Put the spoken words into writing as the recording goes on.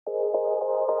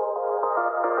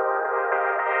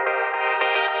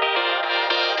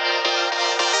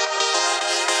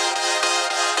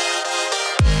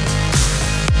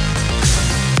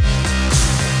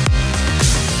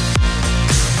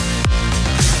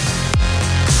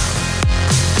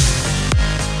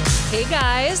Hey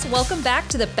guys, welcome back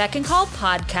to the Beck and Call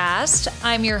podcast.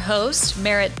 I'm your host,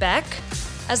 Merritt Beck.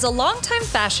 As a longtime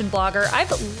fashion blogger,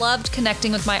 I've loved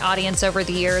connecting with my audience over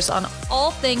the years on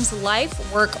all things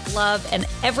life, work, love, and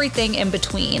everything in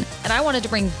between. And I wanted to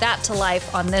bring that to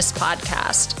life on this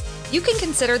podcast. You can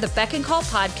consider the Beck and Call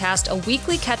podcast a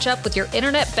weekly catch-up with your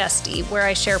internet bestie, where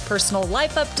I share personal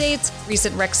life updates,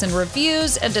 recent recs and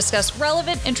reviews, and discuss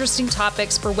relevant, interesting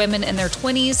topics for women in their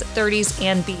 20s, 30s,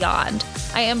 and beyond.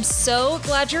 I am so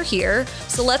glad you're here,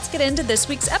 so let's get into this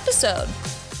week's episode.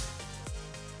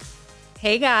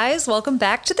 Hey guys, welcome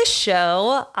back to the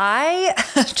show. I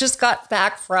just got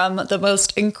back from the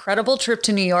most incredible trip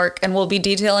to New York and will be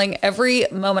detailing every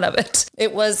moment of it.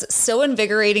 It was so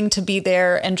invigorating to be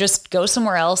there and just go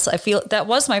somewhere else. I feel that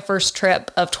was my first trip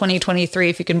of 2023,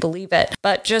 if you can believe it.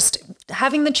 But just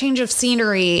having the change of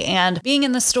scenery and being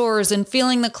in the stores and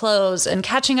feeling the clothes and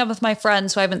catching up with my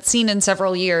friends who I haven't seen in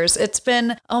several years. It's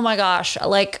been, oh my gosh,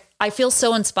 I feel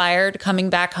so inspired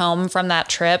coming back home from that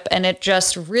trip, and it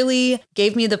just really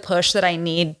gave me the push that I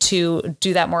need to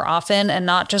do that more often and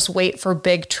not just wait for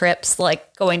big trips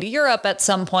like going to Europe at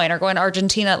some point or going to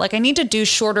Argentina. I need to do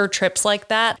shorter trips like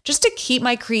that just to keep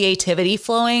my creativity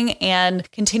flowing and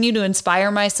continue to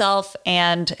inspire myself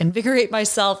and invigorate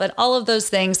myself and all of those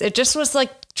things. It just was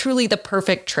truly the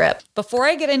perfect trip. Before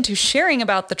I get into sharing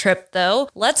about the trip though,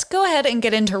 let's go ahead and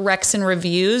get into recs and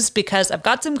reviews because I've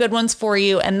got some good ones for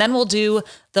you, and then we'll do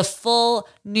the full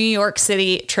New York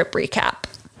City trip recap.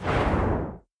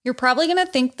 You're probably going to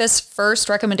think this first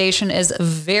recommendation is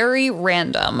very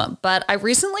random, but I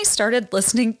recently started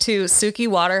listening to Suki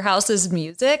Waterhouse's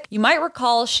music. You might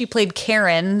recall she played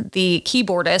Karen, the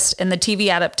keyboardist, in the TV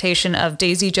adaptation of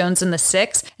Daisy Jones and the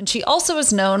Six, and she also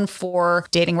is known for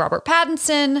dating Robert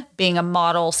Pattinson, being a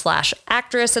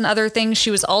model/actress, and other things. She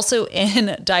was also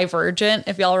in Divergent,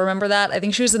 if y'all remember that. I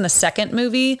think she was in the second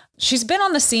movie. She's been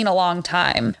on the scene a long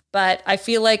time, but I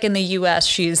feel like in the US,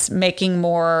 she's making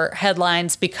more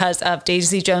headlines because of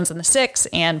Daisy Jones and the Six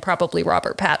and probably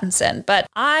Robert Pattinson. But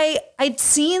I'd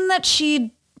seen that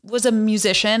she was a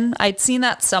musician. I'd seen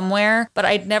that somewhere, but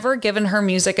I'd never given her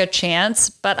music a chance.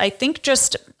 But I think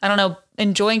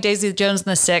enjoying Daisy Jones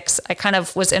and the Six, I kind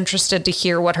of was interested to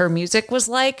hear what her music was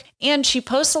like. And she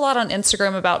posts a lot on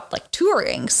Instagram about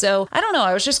touring. So I don't know,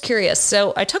 I was just curious.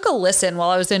 So I took a listen while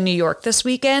I was in New York this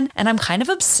weekend, and I'm kind of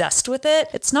obsessed with it.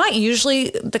 It's not usually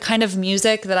the kind of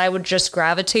music that I would just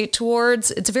gravitate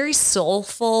towards. It's very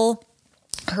soulful.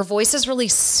 Her voice is really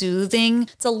soothing.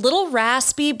 It's a little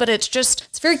raspy, but it's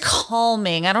very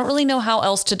calming. I don't really know how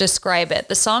else to describe it.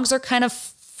 The songs are kind of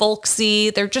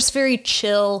folksy. They're just very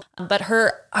chill, but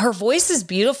her voice is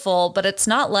beautiful, but it's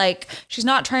not she's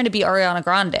not trying to be Ariana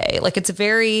Grande. It's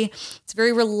very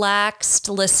relaxed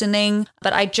listening,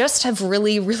 but I just have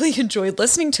really, really enjoyed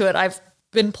listening to it. I've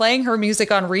been playing her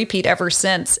music on repeat ever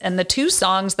since. And the two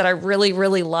songs that I really,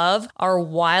 really love are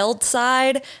Wild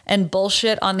Side and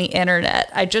Bullshit on the Internet.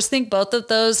 I just think both of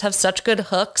those have such good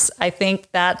hooks. I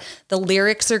think that the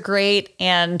lyrics are great,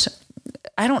 and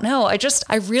I don't know.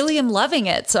 I really am loving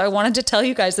it. So I wanted to tell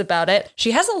you guys about it.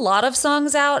 She has a lot of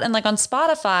songs out, and on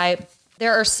Spotify,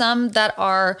 there are some that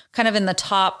are kind of in the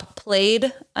top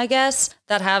played, I guess,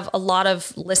 that have a lot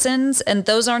of listens. And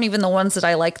those aren't even the ones that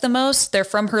I like the most. They're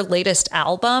from her latest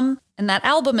album. And that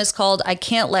album is called I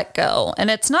Can't Let Go. And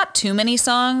it's not too many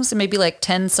songs, maybe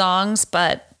 10 songs,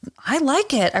 but I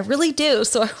like it. I really do.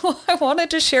 So I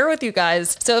wanted to share with you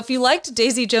guys. So if you liked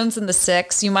Daisy Jones and the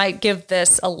Six, you might give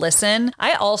this a listen.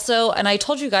 I also, and I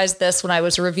told you guys this when I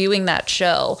was reviewing that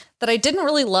show, that I didn't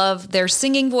really love their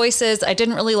singing voices. I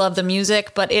didn't really love the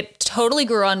music, but it totally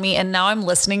grew on me. And now I'm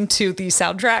listening to the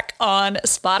soundtrack on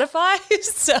Spotify.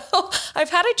 So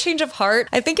I've had a change of heart.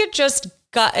 I think it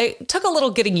took a little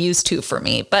getting used to for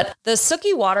me, but the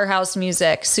Suki Waterhouse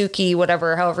music, Suki,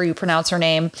 however you pronounce her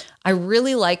name, I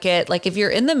really like it. If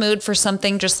you're in the mood for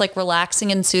something just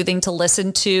relaxing and soothing to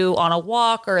listen to on a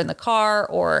walk or in the car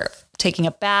or taking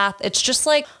a bath, it's just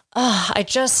I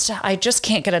just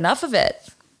can't get enough of it.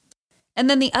 And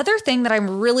then the other thing that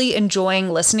I'm really enjoying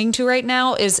listening to right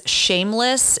now is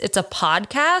Shameless. It's a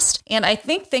podcast. And I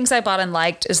think Things I Bought and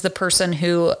Liked is the person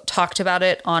who talked about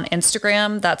it on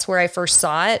Instagram. That's where I first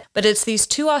saw it. But it's these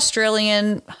two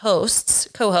Australian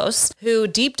co-hosts, who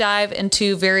deep dive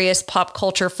into various pop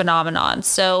culture phenomenon.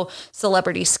 So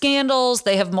celebrity scandals.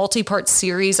 They have multi-part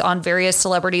series on various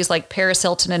celebrities like Paris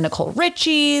Hilton and Nicole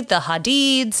Richie, the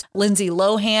Hadids, Lindsay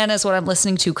Lohan is what I'm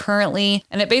listening to currently.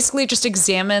 And it basically just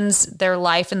examines their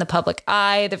life in the public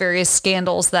eye, the various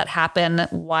scandals that happen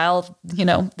while,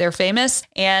 they're famous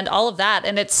and all of that.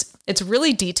 And it's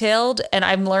really detailed, and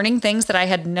I'm learning things that I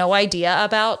had no idea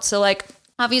about. So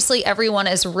Obviously, everyone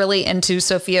is really into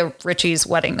Sofia Richie's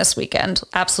wedding this weekend.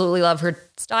 Absolutely love her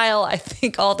style. I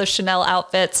think all the Chanel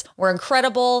outfits were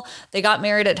incredible. They got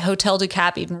married at Hotel du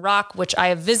Cap Eden Rock, which I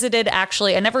have visited.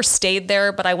 Actually, I never stayed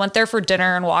there, but I went there for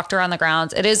dinner and walked around the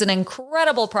grounds. It is an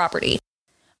incredible property.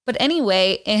 But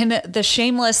anyway, in the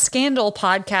Shameless Scandal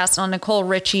podcast on Nicole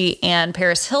Richie and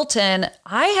Paris Hilton,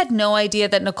 I had no idea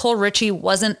that Nicole Richie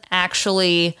wasn't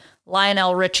actually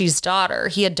Lionel Richie's daughter.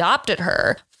 He adopted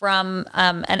her from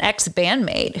an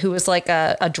ex-bandmate who was like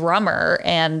a drummer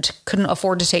and couldn't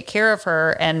afford to take care of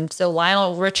her. And so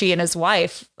Lionel Richie and his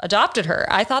wife adopted her.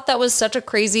 I thought that was such a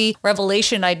crazy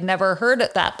revelation. I'd never heard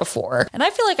that before. And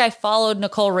I feel like I followed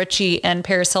Nicole Richie and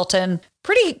Paris Hilton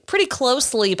pretty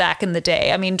closely back in the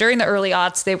day. I mean, during the early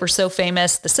aughts, they were so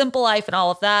famous, The Simple Life and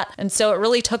all of that. And so it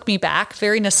really took me back,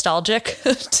 very nostalgic,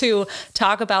 to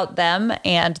talk about them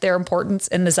and their importance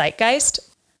in the zeitgeist.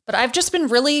 But I've just been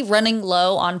really running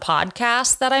low on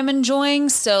podcasts that I'm enjoying.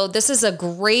 So this is a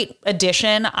great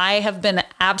addition. I have been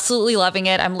absolutely loving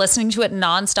it. I'm listening to it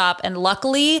nonstop. And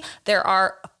luckily, there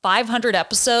are 500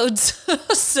 episodes.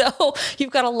 So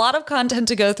you've got a lot of content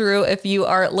to go through if you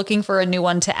are looking for a new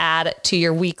one to add to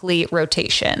your weekly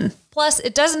rotation. Plus,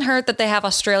 it doesn't hurt that they have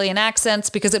Australian accents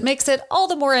because it makes it all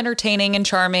the more entertaining and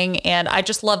charming. And I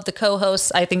just love the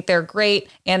co-hosts. I think they're great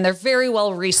and they're very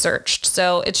well researched.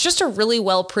 So it's just a really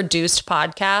well produced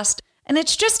podcast. And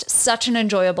it's just such an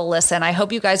enjoyable listen. I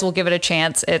hope you guys will give it a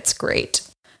chance. It's great.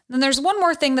 Then there's one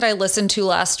more thing that I listened to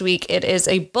last week. It is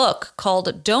a book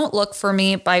called Don't Look for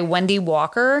Me by Wendy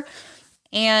Walker.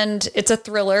 And it's a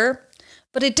thriller,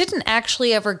 but it didn't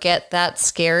actually ever get that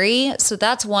scary. So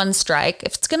that's one strike.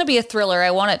 If it's going to be a thriller,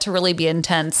 I want it to really be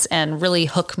intense and really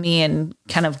hook me and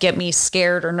kind of get me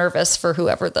scared or nervous for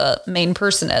whoever the main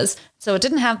person is. So it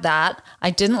didn't have that. I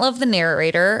didn't love the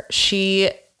narrator. She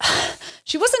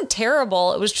wasn't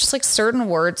terrible. It was just like certain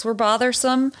words were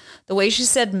bothersome. The way she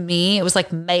said me, it was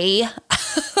like May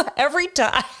every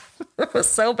time. It was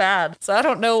so bad. So I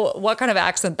don't know what kind of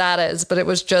accent that is, but it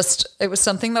was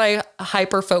something that I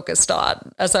hyper focused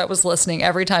on as I was listening.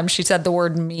 Every time she said the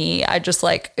word me,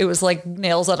 it was like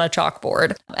nails on a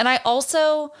chalkboard. And I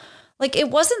also it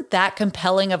wasn't that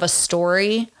compelling of a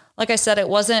story. Like I said, it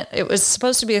was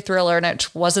supposed to be a thriller and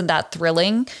it wasn't that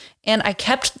thrilling. And I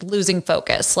kept losing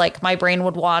focus. Like my brain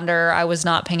would wander. I was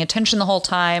not paying attention the whole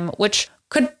time, which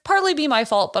could partly be my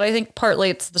fault, but I think partly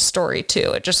it's the story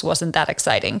too. It just wasn't that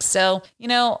exciting. So,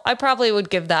 I probably would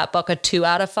give that book a 2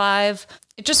 out of 5.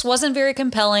 It just wasn't very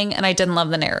compelling and I didn't love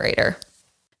the narrator.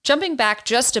 Jumping back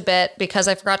just a bit, because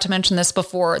I forgot to mention this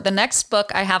before, the next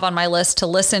book I have on my list to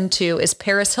listen to is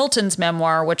Paris Hilton's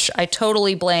memoir, which I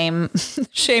totally blame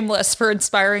Shameless for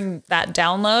inspiring that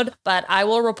download, but I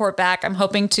will report back. I'm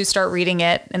hoping to start reading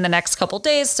it in the next couple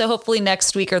days, so hopefully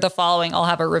next week or the following, I'll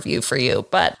have a review for you.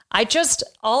 But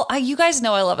you guys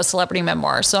know I love a celebrity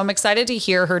memoir, so I'm excited to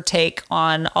hear her take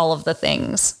on all of the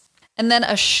things. And then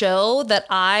a show that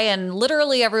I and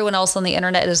literally everyone else on the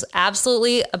internet is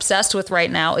absolutely obsessed with right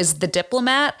now is The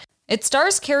Diplomat. It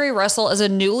stars Kerry Russell as a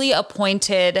newly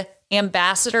appointed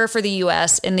ambassador for the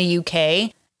US in the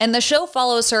UK. And the show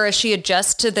follows her as she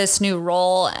adjusts to this new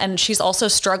role. And she's also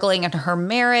struggling in her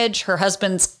marriage. Her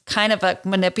husband's kind of a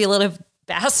manipulative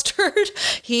bastard.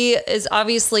 He is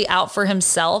obviously out for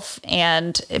himself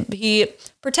and he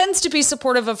pretends to be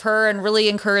supportive of her and really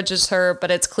encourages her,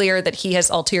 but it's clear that he has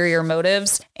ulterior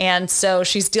motives. And so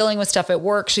she's dealing with stuff at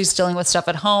work. She's dealing with stuff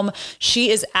at home. She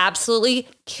is absolutely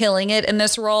killing it in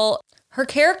this role. Her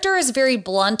character is very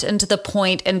blunt and to the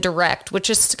point and direct, which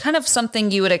is kind of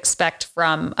something you would expect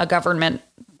from a government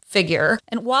figure.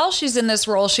 And while she's in this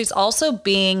role, she's also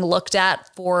being looked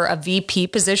at for a VP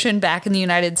position back in the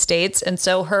United States. And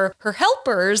so her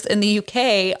helpers in the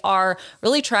UK are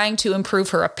really trying to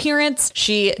improve her appearance.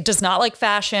 She does not like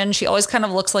fashion. She always kind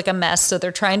of looks like a mess. So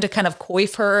they're trying to kind of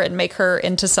coif her and make her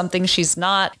into something she's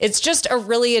not. It's just a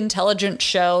really intelligent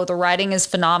show. The writing is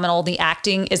phenomenal. The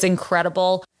acting is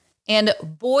incredible. And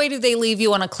boy, do they leave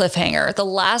you on a cliffhanger. The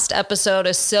last episode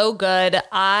is so good.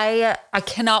 I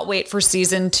cannot wait for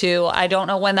season 2. I don't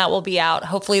know when that will be out.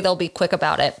 Hopefully they'll be quick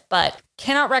about it, but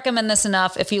cannot recommend this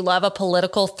enough. If you love a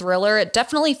political thriller, it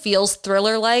definitely feels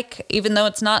thriller-like, even though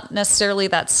it's not necessarily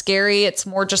that scary. It's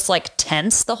more just like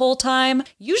tense the whole time.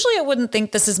 Usually I wouldn't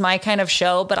think this is my kind of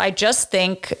show, but I just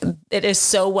think it is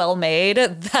so well made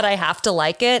that I have to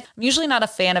like it. I'm usually not a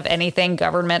fan of anything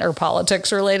government or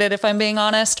politics related, if I'm being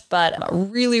honest, but I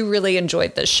really, really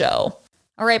enjoyed this show.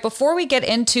 All right, before we get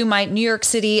into my New York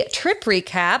City trip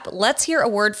recap, let's hear a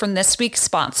word from this week's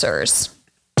sponsors.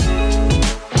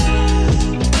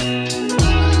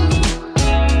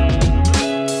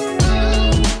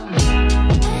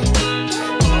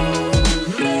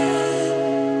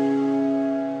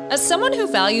 someone who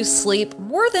values sleep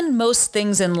more than most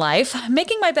things in life,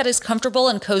 making my bed as comfortable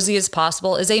and cozy as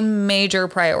possible is a major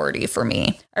priority for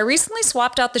me. I recently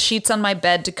swapped out the sheets on my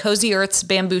bed to Cozy Earth's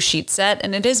bamboo sheet set,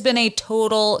 and it has been a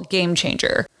total game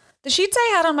changer. The sheets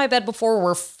I had on my bed before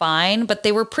were fine, but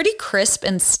they were pretty crisp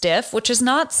and stiff, which is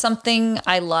not something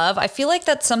I love. I feel like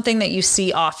that's something that you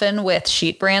see often with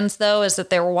sheet brands, though, is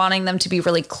that they're wanting them to be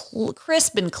really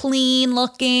crisp and clean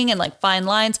looking and like fine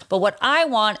lines. But what I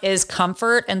want is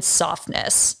comfort and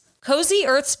softness. Cozy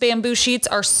Earth's bamboo sheets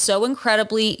are so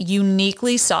incredibly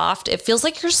uniquely soft. It feels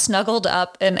like you're snuggled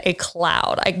up in a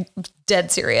cloud. I'm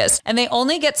dead serious. And they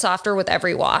only get softer with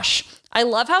every wash. I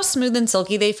love how smooth and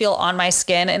silky they feel on my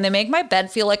skin, and they make my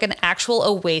bed feel like an actual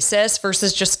oasis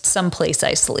versus just some place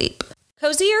I sleep.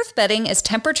 Cozy Earth bedding is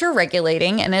temperature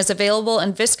regulating and is available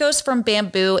in viscose from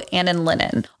bamboo and in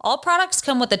linen. All products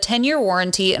come with a 10-year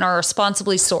warranty and are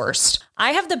responsibly sourced.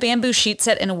 I have the bamboo sheet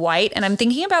set in white, and I'm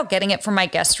thinking about getting it for my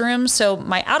guest room so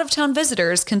my out-of-town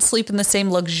visitors can sleep in the same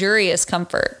luxurious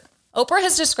comfort. Oprah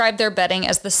has described their bedding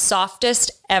as the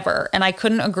softest ever, and I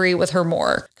couldn't agree with her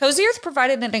more. Cozy Earth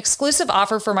provided an exclusive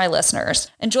offer for my listeners.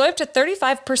 Enjoy up to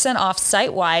 35% off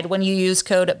site-wide when you use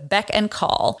code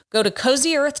BECK&CALL. Go to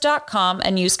CozyEarth.com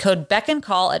and use code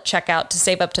BECK&CALL at checkout to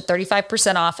save up to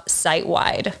 35% off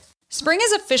site-wide. Spring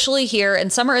is officially here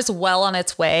and summer is well on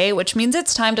its way, which means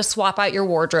it's time to swap out your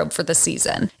wardrobe for the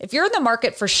season. If you're in the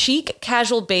market for chic,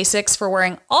 casual basics for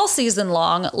wearing all season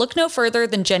long, look no further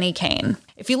than Jenni Kayne.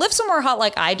 If you live somewhere hot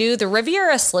like I do, the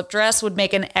Riviera slip dress would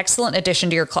make an excellent addition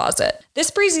to your closet.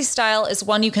 This breezy style is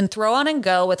one you can throw on and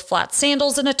go with flat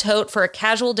sandals and a tote for a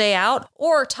casual day out,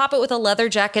 or top it with a leather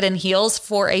jacket and heels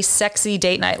for a sexy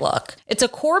date night look. It's a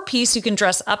core piece you can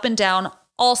dress up and down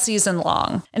all season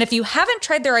long. And if you haven't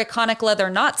tried their iconic leather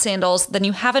knot sandals, then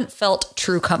you haven't felt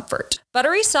true comfort.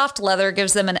 Buttery soft leather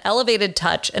gives them an elevated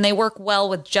touch, and they work well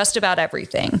with just about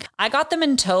everything. I got them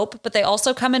in taupe, but they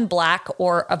also come in black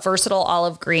or a versatile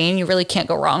olive green. You really can't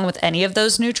go wrong with any of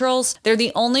those neutrals. They're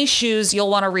the only shoes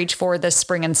you'll want to reach for this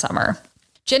spring and summer.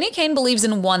 Jenni Kayne believes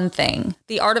in one thing,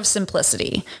 the art of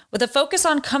simplicity. With a focus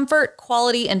on comfort,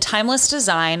 quality, and timeless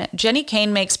design, Jenni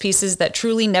Kayne makes pieces that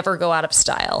truly never go out of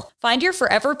style. Find your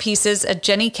forever pieces at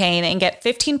Jenni Kayne and get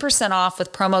 15% off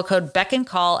with promo code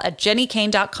BECK&CALL at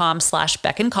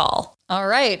jennikayne.com/BECK&CALL. All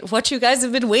right, what you guys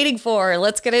have been waiting for.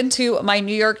 Let's get into my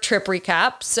New York trip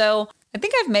recap. So I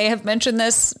think I may have mentioned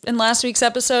this in last week's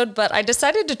episode, but I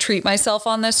decided to treat myself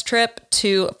on this trip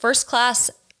to first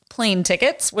class plane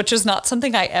tickets, which is not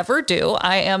something I ever do.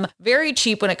 I am very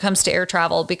cheap when it comes to air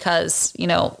travel because,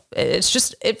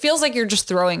 it feels like you're just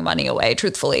throwing money away,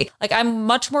 truthfully. Like I'm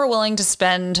much more willing to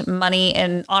spend money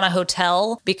on a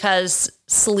hotel because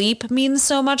sleep means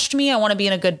so much to me. I want to be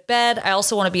in a good bed. I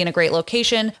also want to be in a great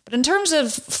location. But in terms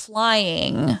of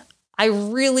flying,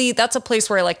 that's a place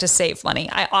where I like to save money.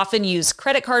 I often use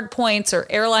credit card points or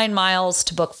airline miles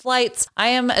to book flights. I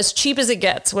am as cheap as it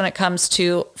gets when it comes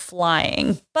to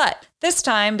flying. But this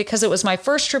time, because it was my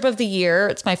first trip of the year,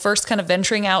 it's my first kind of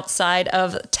venturing outside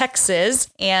of Texas.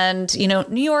 And,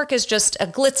 New York is just a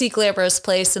glitzy, glamorous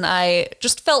place. And I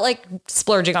just felt like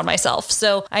splurging on myself.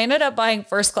 So I ended up buying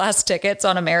first class tickets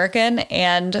on American,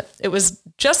 and it was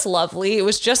just lovely. It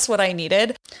was just what I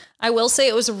needed. I will say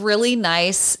it was really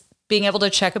nice being able to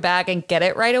check a bag and get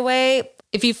it right away.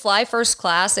 If you fly first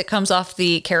class, it comes off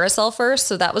the carousel first.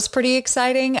 So that was pretty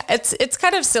exciting. It's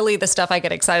kind of silly, the stuff I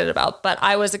get excited about, but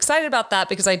I was excited about that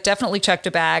because I definitely checked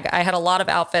a bag. I had a lot of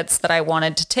outfits that I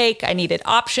wanted to take. I needed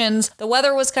options. The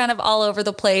weather was kind of all over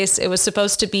the place. It was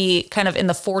supposed to be kind of in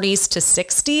the 40s to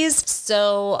 60s.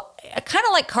 So kind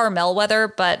of like Carmel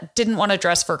weather, but didn't want to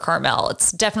dress for Carmel.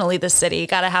 It's definitely the city.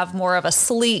 Got to have more of a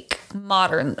sleek,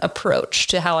 modern approach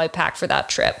to how I packed for that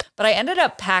trip. But I ended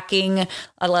up packing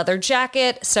a leather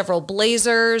jacket, several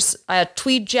blazers, a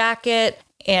tweed jacket,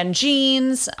 and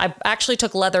jeans. I actually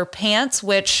took leather pants,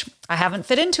 which I haven't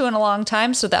fit into in a long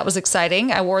time, so that was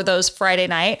exciting. I wore those Friday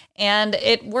night, and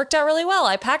it worked out really well.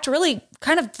 I packed really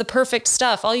kind of the perfect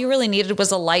stuff. All you really needed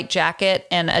was a light jacket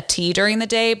and a tee during the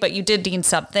day, but you did need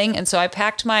something. And so I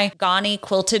packed my Ghani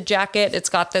quilted jacket. It's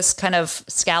got this kind of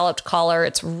scalloped collar.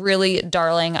 It's really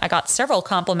darling. I got several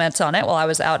compliments on it while I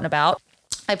was out and about.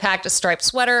 I packed a striped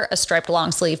sweater, a striped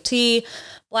long sleeve tee,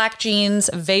 black jeans,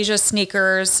 Veja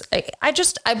sneakers.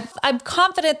 I'm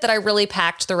confident that I really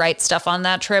packed the right stuff on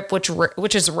that trip,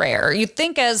 which is rare. You'd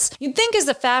think as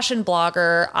a fashion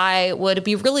blogger, I would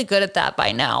be really good at that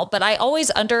by now, but I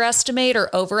always underestimate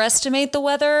or overestimate the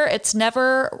weather. It's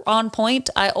never on point.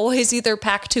 I always either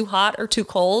pack too hot or too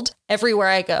cold everywhere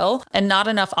I go, and not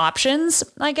enough options,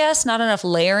 I guess, not enough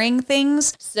layering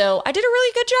things. So I did a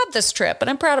really good job this trip, and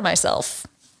I'm proud of myself.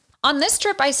 On this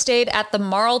trip, I stayed at the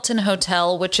Marlton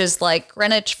Hotel, which is like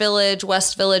Greenwich Village,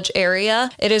 West Village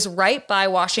area. It is right by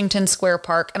Washington Square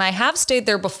Park, and I have stayed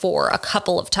there before a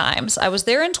couple of times. I was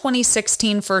there in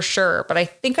 2016 for sure, but I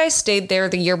think I stayed there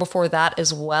the year before that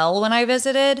as well when I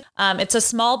visited. It's a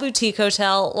small boutique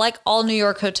hotel. Like all New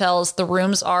York hotels, the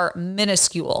rooms are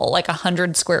minuscule, like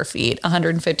 100 square feet,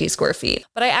 150 square feet.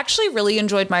 But I actually really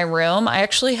enjoyed my room. I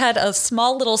actually had a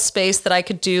small little space that I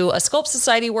could do a Sculpt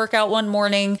Society workout one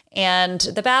morning. And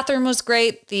the bathroom was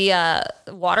great. The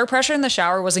water pressure in the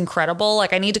shower was incredible.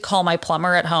 Like I need to call my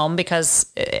plumber at home because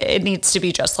it needs to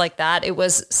be just like that. It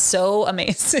was so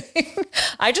amazing.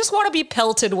 I just want to be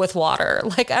pelted with water.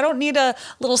 Like I don't need a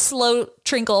little slow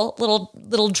trinkle,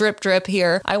 little drip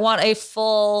here. I want a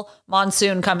full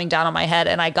monsoon coming down on my head.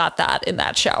 And I got that in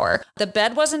that shower. The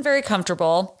bed wasn't very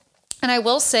comfortable. And I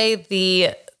will say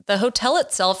the hotel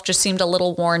itself just seemed a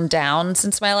little worn down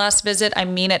since my last visit. I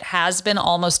mean, it has been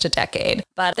almost a decade,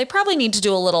 but they probably need to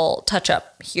do a little touch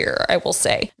up here, I will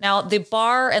say. Now, the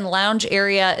bar and lounge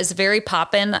area is very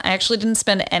poppin'. I actually didn't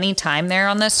spend any time there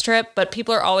on this trip, but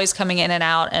people are always coming in and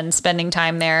out and spending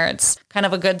time there. It's kind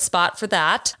of a good spot for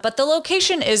that. But the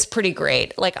location is pretty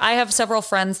great. Like I have several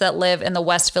friends that live in the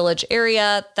West Village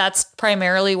area. That's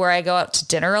primarily where I go out to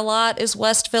dinner a lot is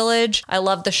West Village. I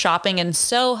love the shopping in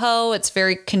Soho. It's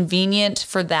very convenient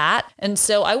for that. And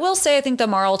so I will say I think the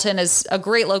Marlton is a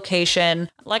great location.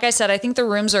 Like I said, I think the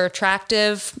rooms are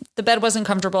attractive. The bed wasn't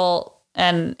comfortable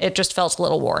and it just felt a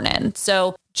little worn in.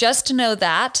 So just to know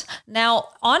that. Now,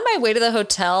 on my way to the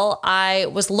hotel, I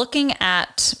was looking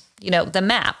at, the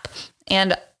map.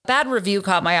 And bad review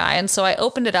caught my eye. And so I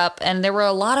opened it up and there were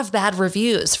a lot of bad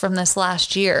reviews from this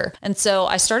last year. And so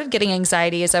I started getting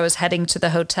anxiety as I was heading to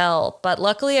the hotel. But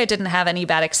luckily I didn't have any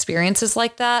bad experiences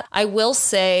like that. I will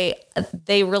say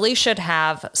they really should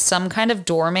have some kind of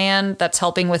doorman that's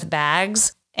helping with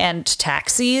bags and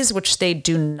taxis, which they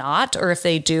do not, or if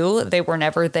they do, they were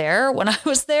never there when I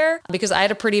was there because I had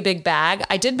a pretty big bag.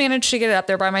 I did manage to get it up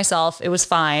there by myself. It was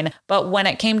fine. But when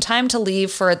it came time to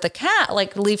leave for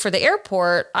leave for the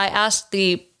airport, I asked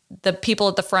the people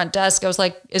at the front desk, I was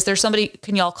like, is there somebody,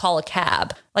 can y'all call a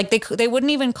cab? Like they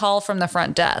wouldn't even call from the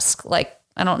front desk. Like,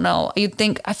 I don't know.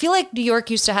 I feel like New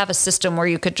York used to have a system where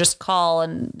you could just call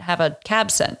and have a cab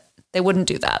sent. They wouldn't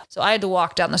do that. So I had to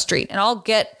walk down the street and I'll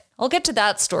get to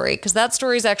that story because that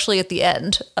story is actually at the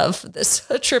end of this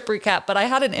trip recap. But I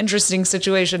had an interesting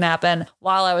situation happen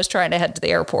while I was trying to head to the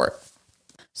airport.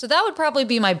 So that would probably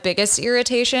be my biggest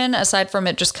irritation, aside from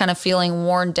it just kind of feeling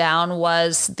worn down,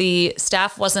 was the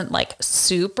staff wasn't like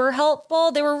super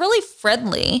helpful. They were really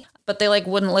friendly, but they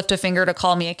wouldn't lift a finger to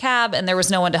call me a cab and there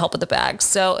was no one to help with the bags.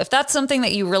 So if that's something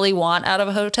that you really want out of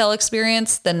a hotel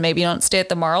experience, then maybe don't stay at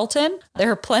the Marlton.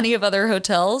 There are plenty of other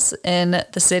hotels in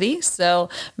the city. So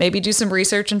maybe do some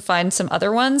research and find some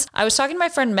other ones. I was talking to my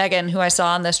friend Megan, who I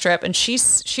saw on this trip, and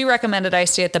she recommended I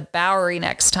stay at the Bowery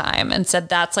next time and said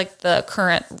that's like the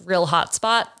current real hot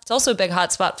spot. It's also a big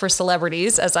hotspot for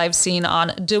celebrities, as I've seen on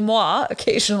Demois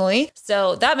occasionally.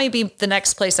 So that may be the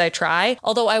next place I try.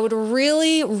 Although I would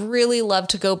really, really love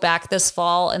to go back this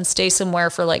fall and stay somewhere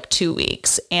for 2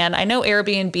 weeks. And I know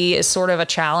Airbnb is sort of a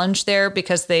challenge there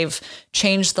because they've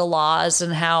changed the laws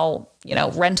and how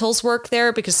rentals work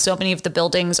there because so many of the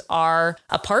buildings are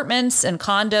apartments and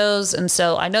condos. And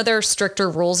so I know there are stricter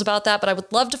rules about that, but I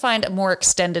would love to find a more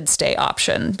extended stay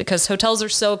option because hotels are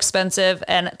so expensive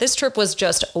and this trip was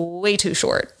just way too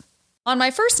short. On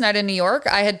my first night in New York,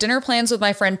 I had dinner plans with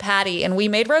my friend Patty, and we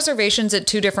made reservations at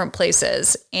 2 different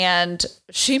places. And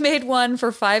she made one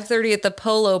for 5:30 at the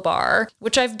Polo Bar,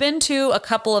 which I've been to a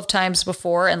couple of times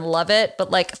before and love it.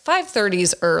 But 5:30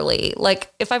 is early.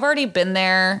 If I've already been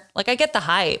there, I get the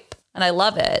hype and I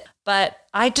love it. But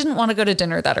I didn't want to go to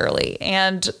dinner that early.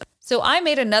 And so I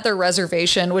made another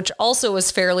reservation, which also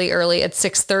was fairly early at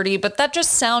 6:30, but that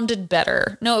just sounded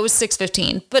better. No, it was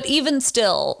 6:15, but even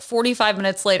still, 45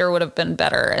 minutes later would have been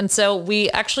better. And so we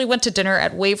actually went to dinner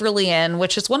at Waverly Inn,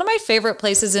 which is one of my favorite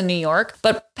places in New York.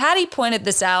 But Patty pointed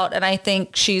this out, and I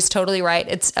think she's totally right.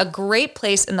 It's a great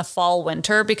place in the fall,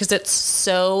 winter, because it's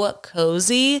so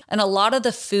cozy. And a lot of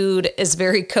the food is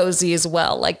very cozy as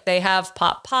well. They have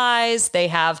pot pies, they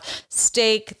have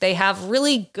steak, they have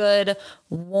really good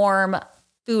warm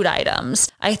food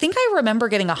items. I think I remember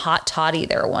getting a hot toddy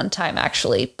there one time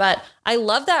actually, but I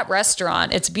love that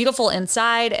restaurant. It's beautiful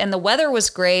inside and the weather was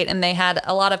great and they had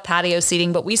a lot of patio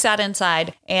seating, but we sat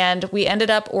inside and we ended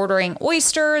up ordering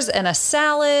oysters and a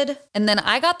salad. And then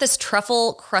I got this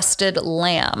truffle crusted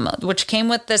lamb, which came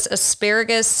with this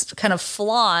asparagus kind of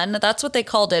flan. That's what they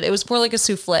called it. It was more like a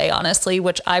souffle, honestly,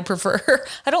 which I prefer.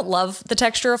 I don't love the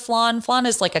texture of flan. Flan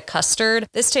is like a custard.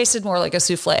 This tasted more like a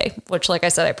souffle, which, like I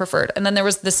said, I preferred. And then there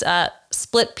was this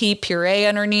split pea puree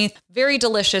underneath. Very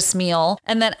delicious meal.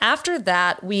 And then after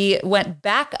that, we went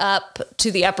back up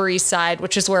to the Upper East Side,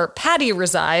 which is where Patty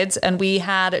resides. And we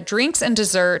had drinks and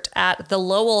dessert at the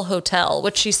Lowell Hotel,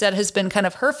 which she said has been kind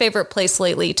of her favorite place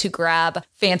lately to grab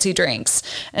fancy drinks.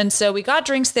 And so we got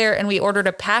drinks there and we ordered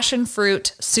a passion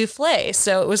fruit souffle.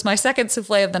 So it was my second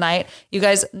souffle of the night. You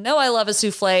guys know I love a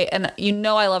souffle and you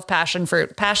know I love passion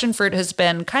fruit. Passion fruit has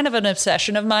been kind of an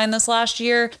obsession of mine this last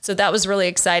year. So that was really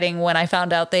exciting when I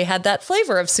found out they had that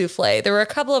flavor of souffle. There were a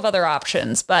couple of other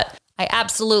options, but I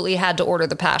absolutely had to order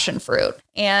the passion fruit.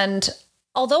 And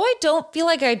although I don't feel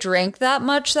like I drank that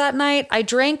much that night, I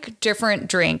drank different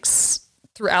drinks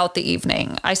throughout the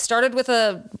evening. I started with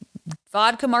a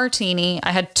vodka martini.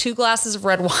 I had 2 glasses of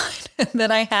red wine. And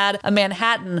then I had a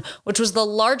Manhattan, which was the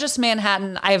largest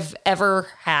Manhattan I've ever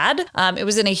had. It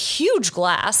was in a huge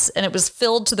glass and it was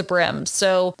filled to the brim.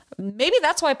 So maybe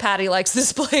that's why Patty likes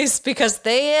this place, because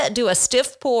they do a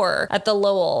stiff pour at the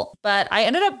Lowell. But I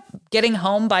ended up getting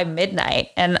home by midnight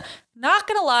and not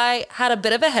gonna lie, had a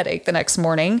bit of a headache the next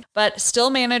morning, but still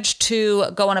managed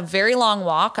to go on a very long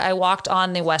walk. I walked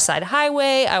on the West Side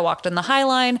Highway, I walked on the High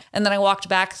Line, and then I walked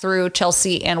back through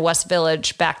Chelsea and West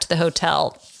Village back to the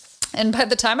hotel. And by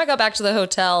the time I got back to the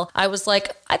hotel, I was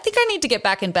like, I think I need to get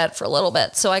back in bed for a little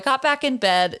bit. So I got back in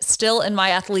bed, still in my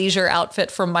athleisure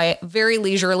outfit from my very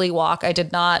leisurely walk. I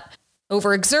did not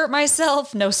overexert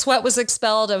myself. No sweat was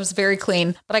expelled. I was very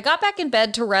clean. But I got back in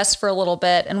bed to rest for a little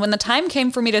bit. And when the time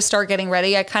came for me to start getting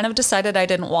ready, I kind of decided I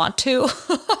didn't want to.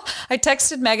 I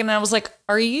texted Megan and I was like,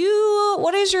 what are you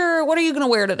going to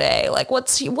wear today? Like,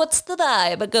 what's the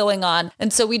vibe going on?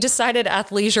 And so we decided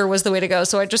athleisure was the way to go.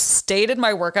 So I just stayed in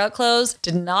my workout clothes,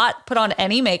 did not put on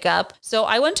any makeup. So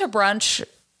I went to brunch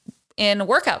in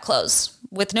workout clothes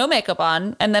with no makeup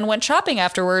on and then went shopping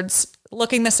afterwards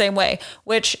looking the same way,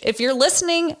 which if you're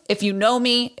listening, if you know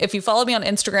me, if you follow me on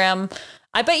Instagram,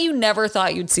 I bet you never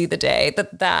thought you'd see the day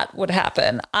that would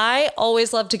happen. I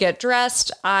always love to get dressed.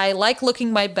 I like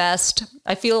looking my best.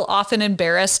 I feel often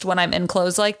embarrassed when I'm in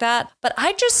clothes like that, but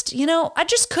I just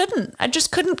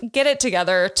couldn't get it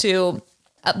together to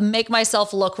make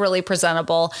myself look really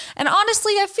presentable. And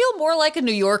honestly, I feel more like a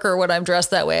New Yorker when I'm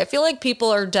dressed that way. I feel like people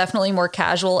are definitely more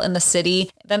casual in the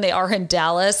city than they are in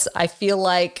Dallas. I feel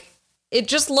like it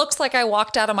just looks like I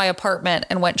walked out of my apartment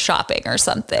and went shopping or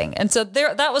something. And so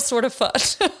that was sort of fun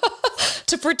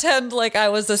to pretend like I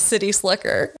was a city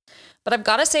slicker. But I've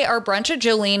got to say, our brunch at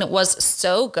Jolene was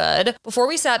so good. Before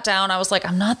we sat down, I was like,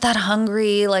 I'm not that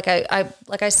hungry. Like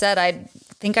I said, I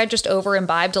think I just over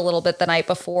imbibed a little bit the night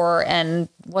before and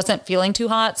wasn't feeling too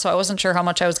hot. So I wasn't sure how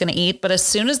much I was going to eat. But as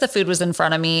soon as the food was in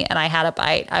front of me and I had a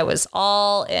bite, I was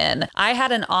all in. I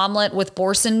had an omelet with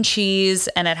Boursin cheese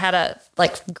and it had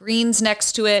greens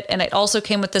next to it. And it also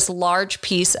came with this large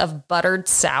piece of buttered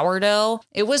sourdough.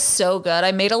 It was so good.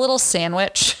 I made a little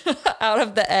sandwich out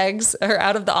of the eggs or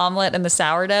out of the omelet and the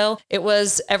sourdough. It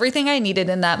was everything I needed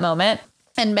in that moment.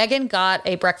 And Megan got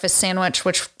a breakfast sandwich,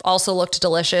 which also looked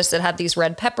delicious. It had these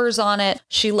red peppers on it.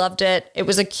 She loved it. It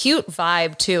was a cute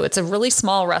vibe too. It's a really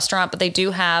small restaurant, but they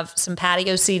do have some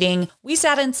patio seating. We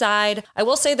sat inside. I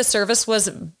will say the service was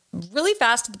really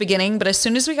fast at the beginning, but as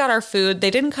soon as we got our food,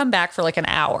 they didn't come back for like an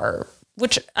hour,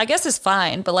 which I guess is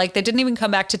fine, but like they didn't even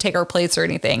come back to take our plates or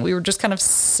anything. We were just kind of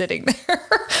sitting there.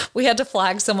 We had to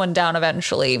flag someone down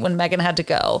eventually when Megan had to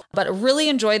go, but really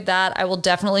enjoyed that. I will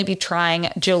definitely be trying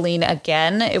Jolene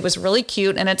again. It was really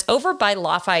cute and it's over by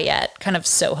Lafayette, kind of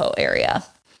Soho area.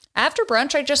 After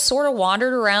brunch, I just sort of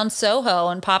wandered around Soho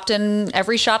and popped in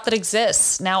every shop that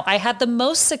exists. Now, I had the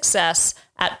most success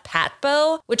at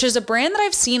Patbo, which is a brand that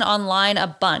I've seen online a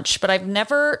bunch, but I've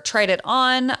never tried it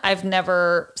on. I've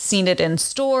never seen it in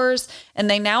stores, and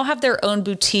they now have their own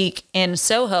boutique in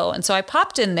Soho. And so I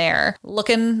popped in there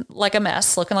looking like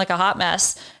a hot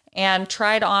mess, and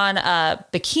tried on a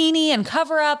bikini and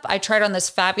cover up. I tried on this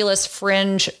fabulous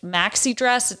fringe maxi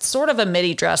dress. It's sort of a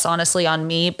midi dress, honestly, on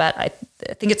me, but I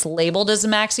think it's labeled as a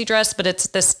maxi dress, but it's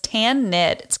this tan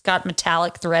knit. It's got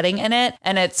metallic threading in it,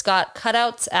 and it's got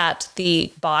cutouts at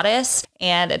the bodice,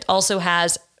 and it also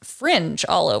has fringe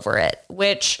all over it,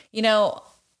 which,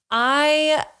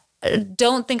 I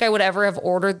don't think I would ever have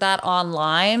ordered that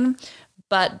online.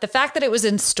 But the fact that it was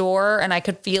in store and I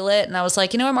could feel it and I was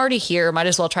like, I'm already here. Might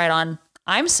as well try it on.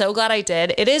 I'm so glad I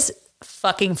did. It is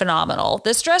fucking phenomenal.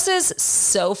 This dress is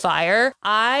so fire.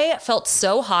 I felt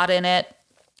so hot in it.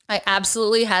 I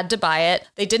absolutely had to buy it.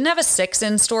 They didn't have a 6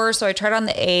 in store, so I tried on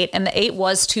the 8, and the 8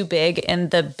 was too big in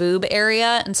the boob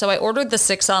area. And so I ordered the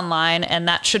 6 online, and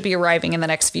that should be arriving in the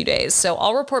next few days. So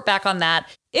I'll report back on that.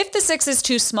 If the 6 is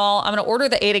too small, I'm going to order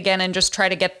the 8 again and just try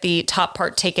to get the top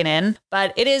part taken in.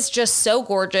 But it is just so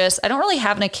gorgeous. I don't really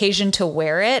have an occasion to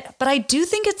wear it, but I do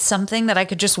think it's something that I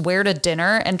could just wear to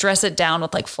dinner and dress it down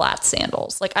with like flat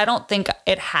sandals. Like, I don't think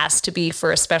it has to be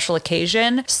for a special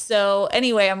occasion. So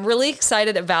anyway, I'm really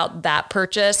excited about that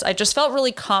purchase. I just felt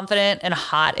really confident and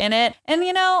hot in it. And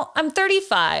I'm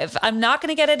 35. I'm not going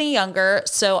to get any younger,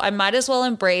 so I might as well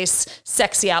embrace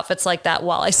sexy outfits like that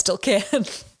while I still can.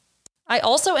 I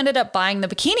also ended up buying the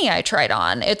bikini I tried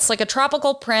on. It's like a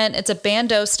tropical print. It's a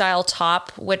bandeau style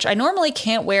top, which I normally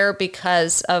can't wear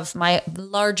because of my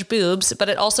large boobs, but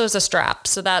it also is a strap,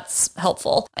 so that's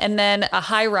helpful. And then a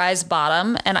high rise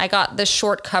bottom, and I got this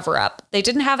short cover up. They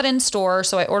didn't have it in store,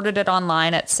 so I ordered it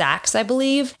online at Saks, I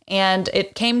believe, and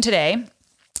it came today,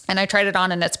 and I tried it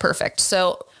on and it's perfect.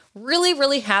 So really,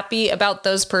 really happy about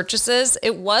those purchases.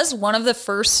 It was one of the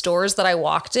first stores that I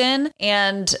walked in,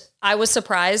 and I was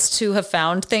surprised to have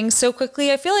found things so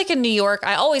quickly. I feel like in New York,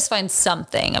 I always find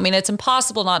something. I mean, it's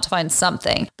impossible not to find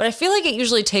something, but I feel like it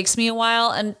usually takes me a while.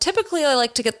 And typically I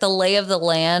like to get the lay of the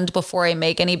land before I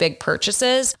make any big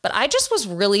purchases, but I just was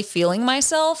really feeling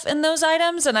myself in those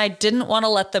items and I didn't want to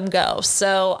let them go.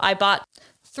 So I bought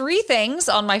 3 things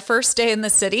on my first day in the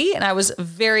city, and I was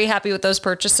very happy with those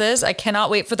purchases. I cannot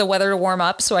wait for the weather to warm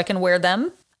up so I can wear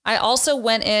them. I also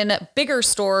went in bigger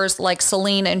stores like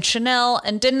Celine and Chanel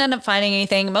and didn't end up finding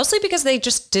anything, mostly because they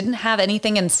just didn't have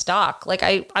anything in stock. Like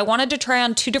I wanted to try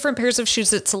on 2 different pairs of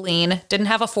shoes at Celine, didn't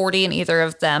have a 40 in either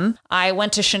of them. I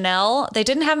went to Chanel. They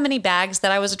didn't have many bags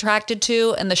that I was attracted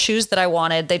to, and the shoes that I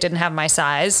wanted, they didn't have my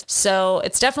size. So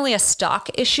it's definitely a stock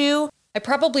issue. I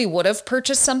probably would have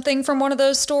purchased something from one of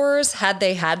those stores had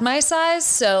they had my size.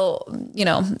 So,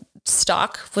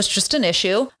 stock was just an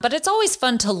issue, but it's always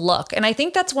fun to look. And I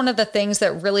think that's one of the things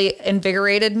that really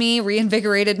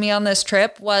reinvigorated me on this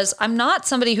trip was I'm not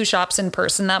somebody who shops in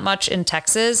person that much in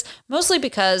Texas, mostly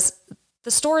because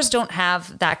the stores don't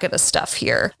have that good of stuff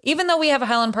here. Even though we have a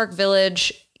Highland Park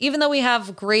Village, even though we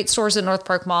have great stores at North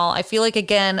Park Mall, I feel like,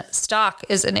 again, stock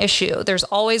is an issue. There's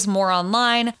always more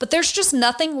online, but there's just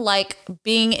nothing like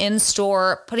being in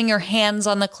store, putting your hands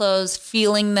on the clothes,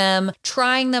 feeling them,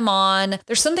 trying them on.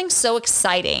 There's something so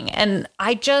exciting. And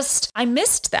I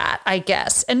missed that, I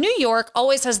guess. And New York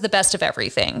always has the best of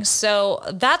everything. So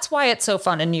that's why it's so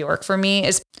fun in New York for me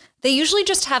is they usually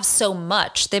just have so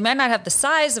much. They might not have the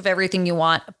size of everything you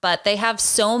want, but they have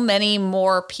so many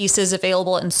more pieces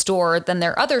available in store than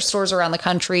their other stores around the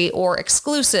country or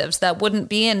exclusives that wouldn't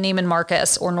be in Neiman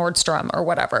Marcus or Nordstrom or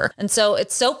whatever. And so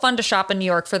it's so fun to shop in New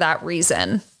York for that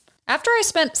reason. After I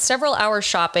spent several hours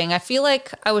shopping, I feel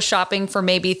like I was shopping for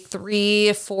maybe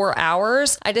 3-4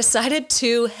 hours. I decided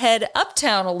to head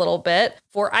uptown a little bit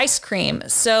for ice cream.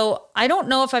 So I don't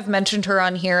know if I've mentioned her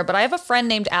on here, but I have a friend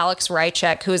named Alex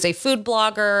Rychek, who is a food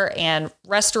blogger and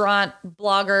restaurant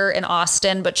blogger in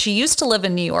Austin, but she used to live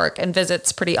in New York and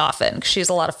visits pretty often because she has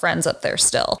a lot of friends up there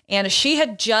still. And she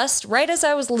had just, right as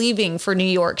I was leaving for New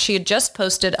York, she had just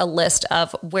posted a list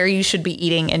of where you should be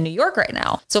eating in New York right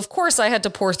now. So of course I had to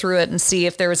pour through it and see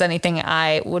if there was anything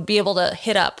I would be able to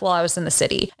hit up while I was in the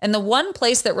city. And the one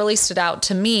place that really stood out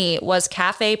to me was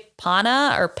Cafe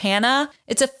Panna.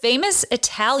 It's a famous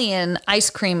Italian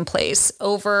ice cream place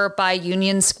over by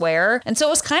Union Square. And so it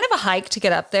was kind of a hike to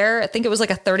get up there. I think it was like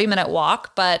a 30-minute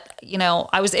walk, but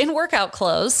I was in workout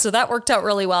clothes, so that worked out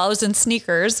really well. I was in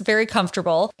sneakers, very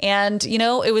comfortable. And,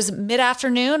 it was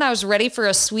mid-afternoon. I was ready for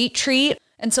a sweet treat.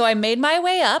 And so I made my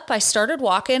way up, I started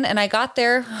walking, and I got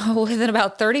there within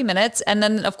about 30 minutes. And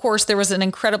then, of course, there was an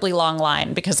incredibly long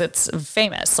line because it's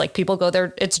famous. Like, people go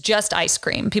there, it's just ice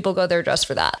cream. People go there just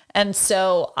for that. And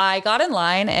so I got in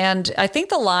line, and I think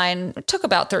the line took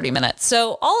about 30 minutes.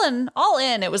 So all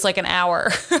in, it was like an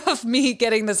hour of me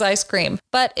getting this ice cream.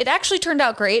 But it actually turned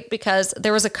out great because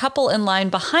there was a couple in line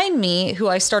behind me who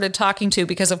I started talking to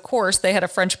because, of course, they had a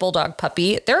French Bulldog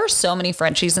puppy. There are so many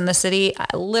Frenchies in the city.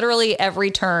 Literally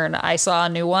every turn I saw a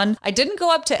new one. I didn't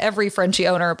go up to every Frenchie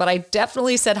owner, but I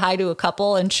definitely said hi to a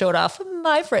couple and showed off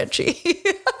my Frenchie.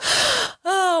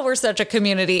 Oh, we're such a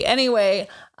community. Anyway,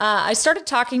 I started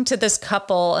talking to this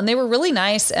couple and they were really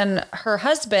nice. And her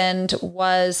husband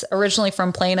was originally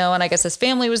from Plano and I guess his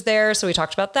family was there. So we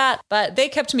talked about that, but they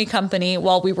kept me company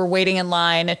while we were waiting in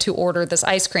line to order this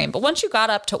ice cream. But once you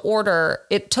got up to order,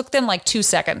 it took them like 2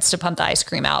 seconds to pump the ice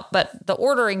cream out. But the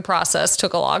ordering process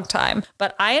took a long time.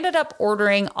 But I ended up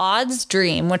ordering Odd's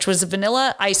Dream, which was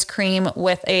vanilla ice cream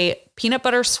with a peanut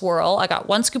butter swirl. I got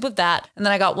 1 scoop of that. And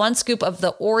then I got 1 scoop of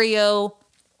the Oreo.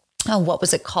 Oh, what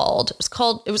was it called?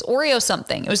 It was Oreo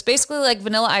something. It was basically like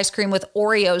vanilla ice cream with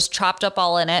Oreos chopped up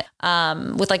all in it.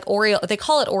 With like Oreo, they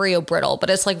call it Oreo brittle, but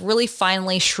it's like really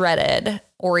finely shredded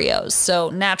Oreos.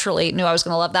 So naturally knew I was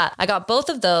going to love that. I got both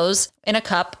of those in a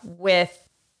cup with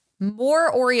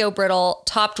more Oreo brittle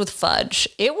topped with fudge.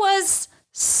 It was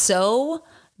so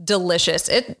delicious.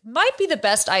 It might be the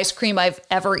best ice cream I've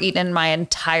ever eaten in my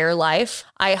entire life.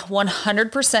 I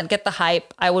 100% get the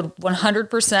hype. I would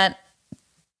 100%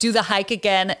 do the hike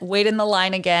again, wait in the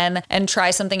line again, and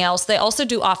try something else. They also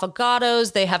do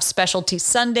affogatos. They have specialty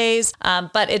sundaes,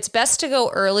 but it's best to go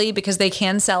early because they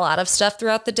can sell out of stuff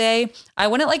throughout the day. I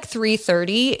went at like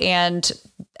 3:30 and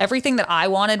everything that I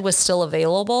wanted was still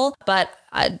available, but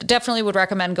I definitely would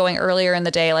recommend going earlier in the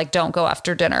day. Like don't go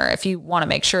after dinner if you want to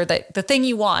make sure that the thing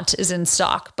you want is in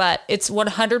stock, but it's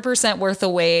 100% worth the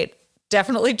wait.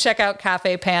 Definitely check out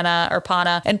Cafe Pana or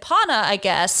Pana. And Pana, I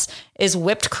guess, is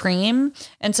whipped cream.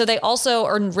 And so they also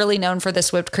are really known for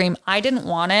this whipped cream. I didn't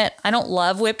want it. I don't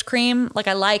love whipped cream. Like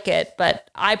I like it, but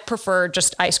I prefer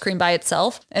just ice cream by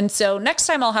itself. And so next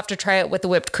time I'll have to try it with the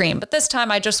whipped cream. But this time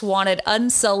I just wanted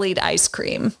unsullied ice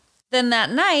cream. Then that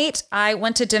night, I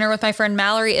went to dinner with my friend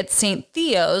Mallory at St.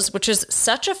 Theo's, which is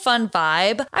such a fun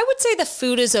vibe. I would say the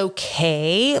food is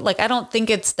okay. Like, I don't think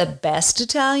it's the best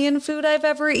Italian food I've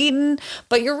ever eaten,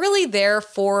 but you're really there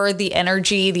for the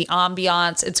energy, the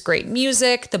ambiance. It's great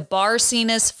music. The bar scene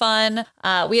is fun.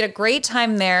 We had a great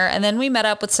time there. And then we met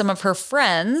up with some of her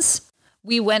friends.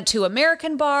 We went to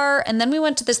American Bar, and then we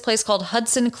went to this place called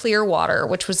Hudson Clearwater,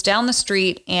 which was down the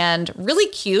street and really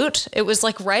cute. It was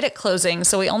like right at closing,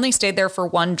 so we only stayed there for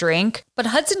 1 drink. But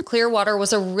Hudson Clearwater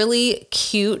was a really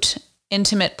cute,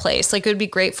 intimate place. Like it would be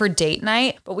great for date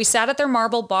night. But we sat at their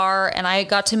marble bar, and I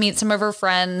got to meet some of her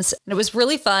friends, and it was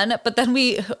really fun. But then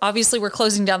we obviously were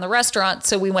closing down the restaurant,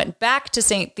 so we went back to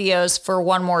St. Theo's for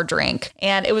 1 more drink.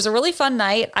 And it was a really fun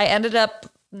night. I ended up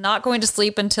not going to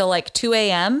sleep until like 2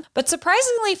 a.m., but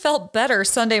surprisingly felt better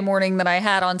Sunday morning than I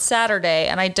had on Saturday.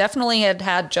 And I definitely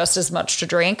had just as much to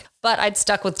drink, but I'd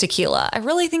stuck with tequila. I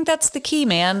really think that's the key,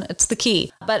 man. It's the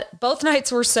key. But both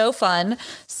nights were so fun.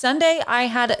 Sunday, I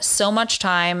had so much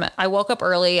time. I woke up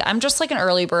early. I'm just like an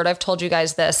early bird. I've told you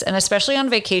guys this. And especially on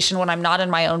vacation when I'm not in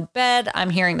my own bed, I'm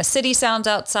hearing the city sounds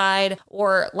outside,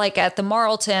 or like at the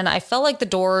Marlton, I felt like the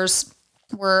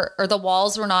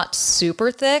walls were not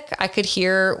super thick. I could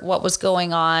hear what was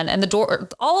going on, and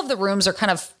all of the rooms are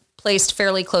kind of placed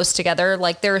fairly close together.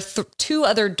 Like there are 2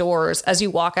 other doors as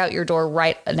you walk out your door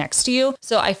right next to you.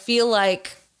 So I feel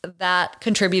like that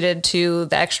contributed to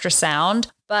the extra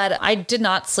sound, but I did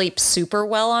not sleep super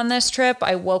well on this trip.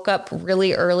 I woke up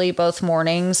really early both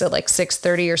mornings at like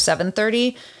 6:30 or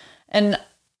 7:30, and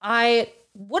I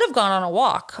would have gone on a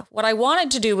walk. What I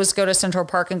wanted to do was go to Central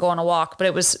Park and go on a walk, but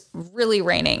it was really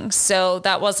raining, so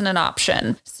that wasn't an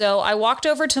option. So I walked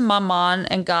over to Maman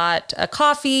and got a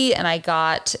coffee, and I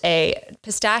got a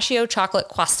pistachio chocolate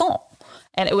croissant.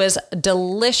 And it was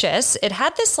delicious. It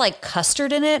had this like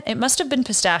custard in it. It must have been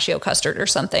pistachio custard or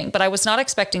something, but I was not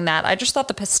expecting that. I just thought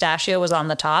the pistachio was on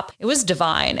the top. It was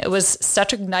divine. It was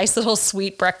such a nice little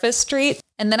sweet breakfast treat.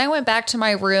 And then I went back to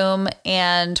my room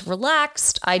and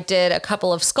relaxed. I did a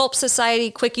couple of Sculpt Society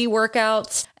quickie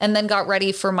workouts and then got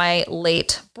ready for my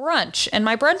late brunch. And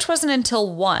my brunch wasn't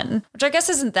until 1, which I guess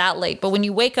isn't that late, but when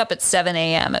you wake up at 7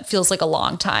 a.m., it feels like a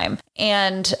long time.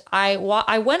 And I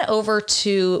went over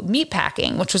to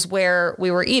Meatpacking, which was where we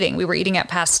were eating. We were eating at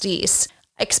Pastis,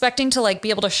 expecting to like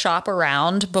be able to shop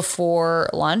around before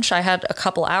lunch. I had a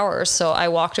couple hours, so I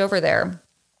walked over there.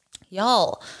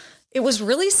 Y'all, it was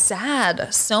really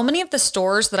sad. So many of the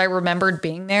stores that I remembered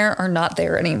being there are not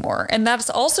there anymore. And that's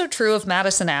also true of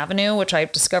Madison Avenue, which I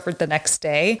discovered the next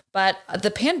day. But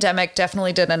the pandemic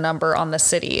definitely did a number on the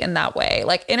city in that way.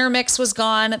 Like Intermix was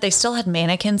gone. They still had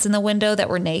mannequins in the window that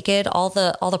were naked. All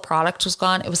the product was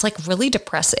gone. It was like really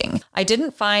depressing. I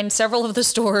didn't find several of the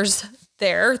stores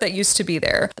there that used to be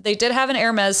there. But they did have an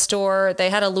Hermes store.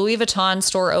 They had a Louis Vuitton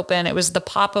store open. It was the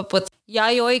pop-up with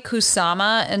Yayoi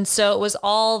Kusama. And so it was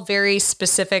all very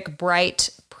specific, bright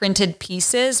printed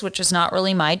pieces, which is not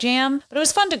really my jam, but it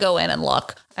was fun to go in and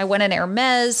look. I went in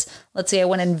Hermes. Let's see, I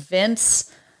went in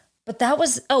Vince. But that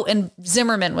was, and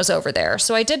Zimmerman was over there.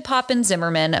 So I did pop in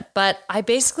Zimmerman, but I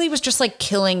basically was just like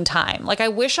killing time. Like I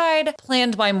wish I'd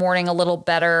planned my morning a little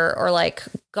better or like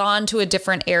gone to a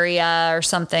different area or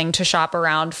something to shop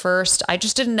around first. I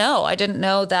just didn't know. I didn't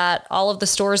know that all of the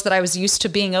stores that I was used to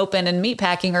being open and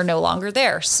meatpacking are no longer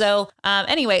there. So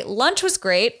anyway, lunch was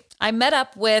great. I met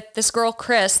up with this girl,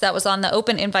 Chris, that was on the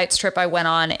open invites trip I went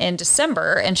on in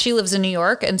December, and she lives in New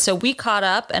York. And so we caught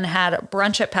up and had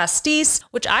brunch at Pastis,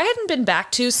 which I hadn't been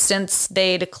back to since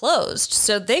they'd closed.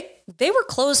 So they were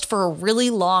closed for a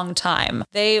really long time.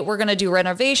 They were going to do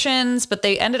renovations, but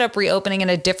they ended up reopening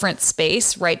in a different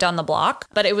space right down the block.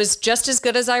 But it was just as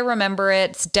good as I remember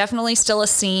it. It's definitely still a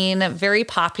scene, very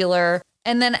popular.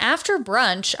 And then after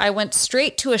brunch, I went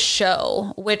straight to a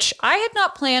show, which I had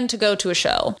not planned to go to a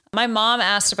show. My mom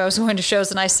asked if I was going to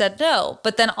shows and I said no.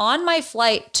 But then on my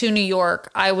flight to New York,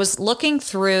 I was looking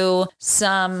through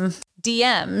some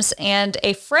DMs and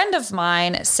a friend of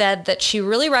mine said that she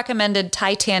really recommended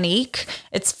Titanic.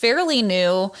 It's fairly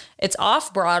new. It's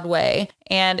off Broadway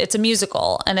and it's a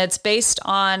musical and it's based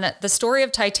on the story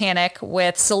of Titanic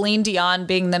with Celine Dion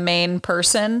being the main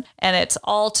person and it's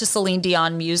all to Celine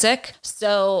Dion music.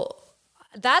 So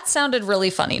that sounded really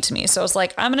funny to me. So I was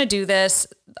like, I'm going to do this.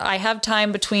 I have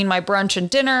time between my brunch and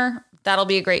dinner. That'll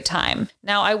be a great time.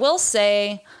 Now, I will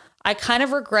say I kind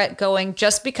of regret going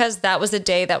just because that was a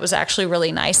day that was actually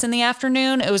really nice in the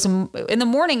afternoon. It was in the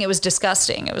morning, it was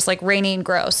disgusting. It was like rainy and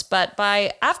gross, but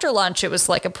by after lunch, it was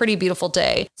like a pretty beautiful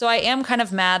day. So I am kind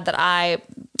of mad that I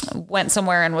went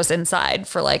somewhere and was inside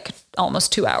for like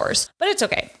almost 2 hours, but it's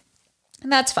okay.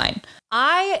 And that's fine.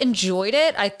 I enjoyed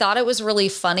it. I thought it was really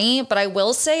funny, but I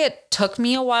will say it took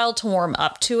me a while to warm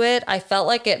up to it. I felt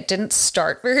like it didn't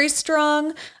start very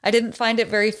strong. I didn't find it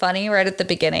very funny right at the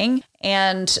beginning,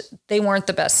 and they weren't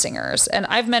the best singers. And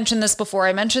I've mentioned this before.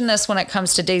 I mentioned this when it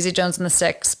comes to Daisy Jones and the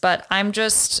Six, but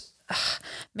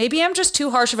maybe I'm just too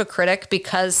harsh of a critic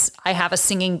because I have a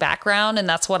singing background and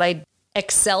that's what I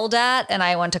excelled at and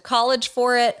I went to college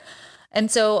for it.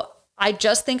 And so I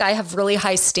just think I have really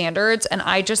high standards and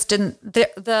I just didn't,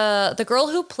 the girl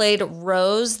who played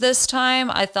Rose this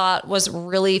time, I thought was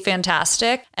really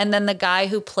fantastic. And then the guy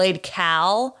who played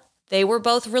Cal, they were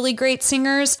both really great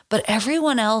singers, but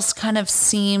everyone else kind of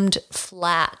seemed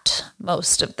flat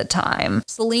most of the time.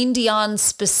 Celine Dion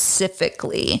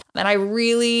specifically. And I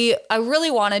really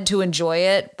wanted to enjoy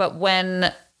it, but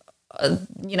when,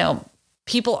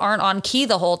 people aren't on key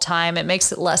the whole time, it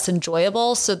makes it less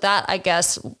enjoyable. So that, I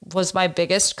guess, was my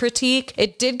biggest critique.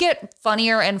 It did get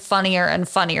funnier and funnier and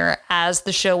funnier as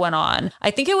the show went on.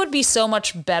 I think it would be so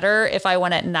much better if I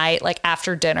went at night, like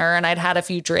after dinner, and I'd had a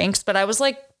few drinks, but I was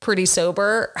like pretty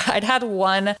sober. I'd had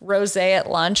one rosé at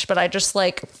lunch, but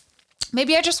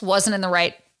maybe I just wasn't in the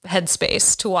right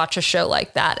headspace to watch a show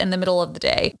like that in the middle of the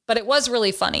day. But it was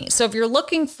really funny. So if you're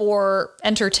looking for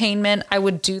entertainment, I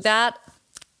would do that.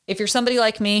 If you're somebody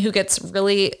like me who gets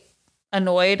really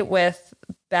annoyed with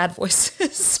bad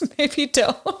voices, maybe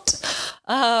don't.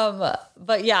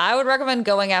 But yeah, I would recommend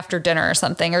going after dinner or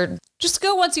something, or just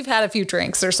go once you've had a few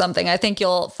drinks or something. I think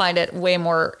you'll find it way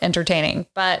more entertaining.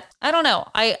 But I don't know.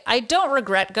 I don't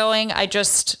regret going. I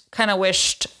just kind of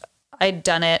wished I'd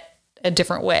done it a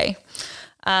different way.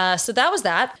 So that was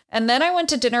that. And then I went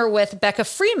to dinner with Becca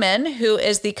Freeman, who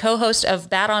is the co-host of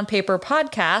Bad on Paper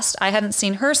podcast. I hadn't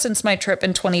seen her since my trip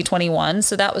in 2021.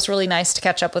 So that was really nice to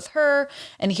catch up with her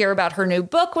and hear about her new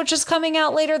book, which is coming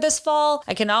out later this fall.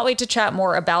 I cannot wait to chat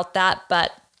more about that.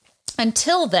 But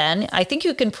until then, I think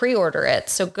you can pre-order it.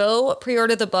 So go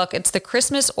pre-order the book. It's the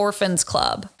Christmas Orphans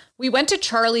Club. We went to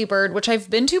Charlie Bird, which I've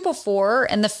been to before,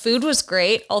 and the food was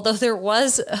great, although there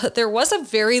was a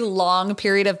very long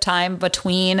period of time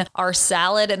between our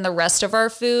salad and the rest of our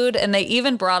food, and they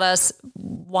even brought us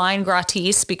wine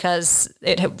gratis because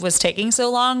it was taking so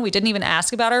long. We didn't even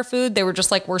ask about our food. They were just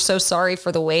like, we're so sorry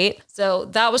for the wait. So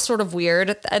that was sort of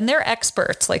weird, and they're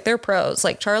experts, like they're pros.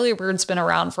 Like Charlie Bird's been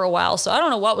around for a while, so I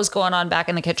don't know what was going on back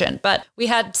in the kitchen, but we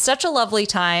had such a lovely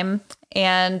time.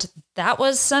 And that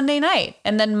was Sunday night.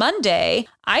 And then Monday,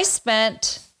 I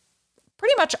spent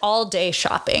pretty much all day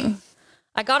shopping.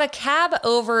 I got a cab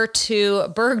over to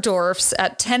Bergdorf's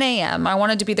at 10 a.m. I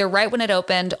wanted to be there right when it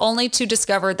opened, only to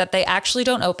discover that they actually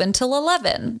don't open till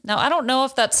 11. Now, I don't know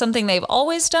if that's something they've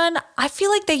always done. I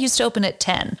feel like they used to open at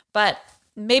 10, but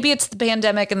maybe it's the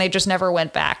pandemic and they just never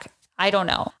went back. I don't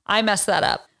know. I messed that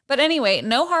up. But anyway,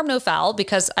 no harm, no foul,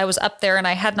 because I was up there and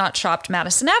I had not shopped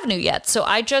Madison Avenue yet. So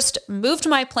I just moved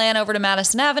my plan over to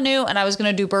Madison Avenue and I was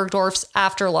going to do Bergdorf's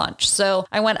after lunch. So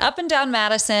I went up and down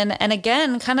Madison and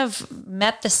again, kind of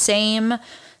met the same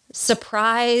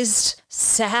surprised,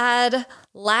 sad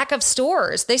lack of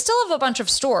stores. They still have a bunch of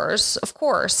stores, of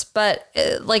course, but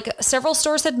like several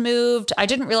stores had moved. I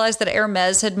didn't realize that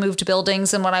Hermes had moved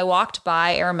buildings. And when I walked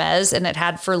by Hermes and it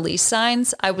had for lease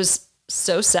signs, I was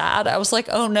so sad. I was like,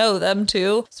 oh no, them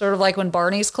too. Sort of like when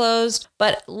Barney's closed.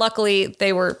 But luckily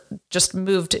they were just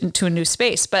moved into a new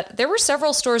space. But there were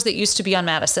several stores that used to be on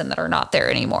Madison that are not there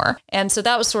anymore. And so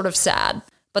that was sort of sad.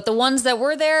 But the ones that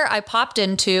were there, I popped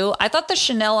into. I thought the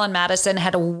Chanel on Madison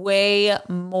had way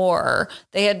more.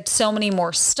 They had so many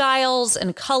more styles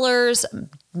and colors,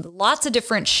 lots of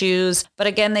different shoes. But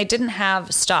again, they didn't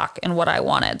have stock in what I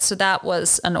wanted. So that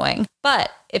was annoying.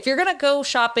 But if you're going to go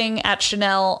shopping at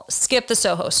Chanel, skip the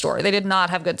Soho store. They did not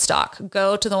have good stock.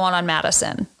 Go to the one on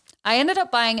Madison. I ended up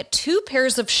buying 2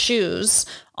 pairs of shoes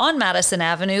on Madison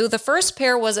Avenue. The first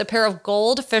pair was a pair of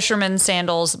gold fisherman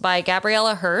sandals by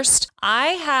Gabriela Hearst. I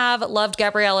have loved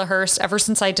Gabriela Hearst ever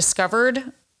since I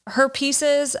discovered her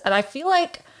pieces. And I feel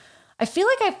like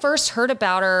I first heard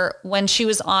about her when she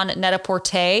was on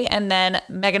Net-a-Porter, and then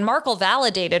Meghan Markle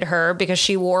validated her because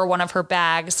she wore one of her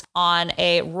bags on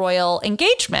a royal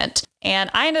engagement. And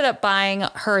I ended up buying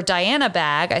her Diana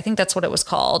bag. I think that's what it was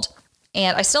called.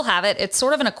 And I still have it. It's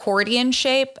sort of an accordion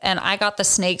shape. And I got the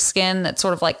snakeskin that's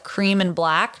sort of like cream and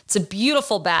black. It's a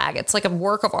beautiful bag. It's like a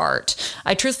work of art.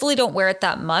 I truthfully don't wear it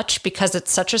that much because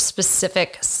it's such a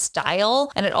specific style.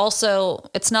 And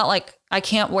it's not like I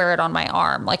can't wear it on my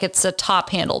arm. Like it's a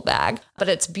top handle bag, but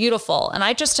it's beautiful. And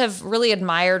I just have really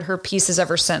admired her pieces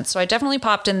ever since. So I definitely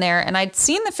popped in there, and I'd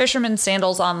seen the fisherman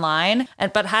sandals online,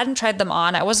 but hadn't tried them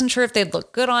on. I wasn't sure if they'd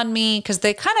look good on me because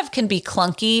they kind of can be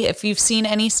clunky if you've seen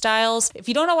any styles. If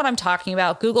you don't know what I'm talking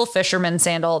about, Google fisherman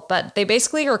sandal, but they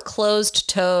basically are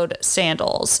closed-toed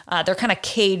sandals. They're kind of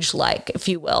cage-like, if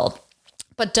you will.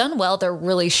 But done well, they're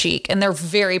really chic and they're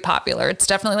very popular. It's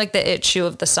definitely like the it shoe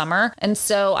of the summer. And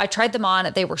so I tried them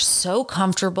on. They were so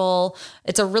comfortable.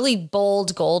 It's a really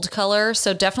bold gold color.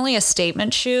 So definitely a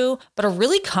statement shoe, but a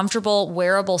really comfortable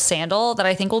wearable sandal that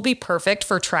I think will be perfect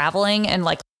for traveling and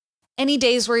like any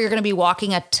days where you're going to be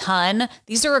walking a ton.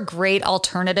 These are a great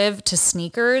alternative to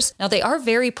sneakers. Now they are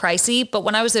very pricey, but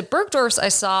when I was at Bergdorf's, I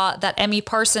saw that Emmy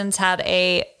Parsons had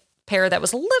a pair that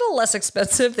was a little less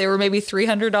expensive. They were maybe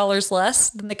 $300 less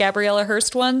than the Gabriela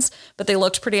Hearst ones, but they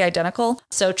looked pretty identical.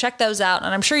 So check those out.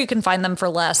 And I'm sure you can find them for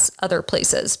less other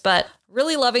places, but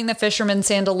really loving the fisherman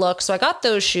sandal look. So I got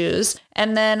those shoes.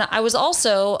 And then I was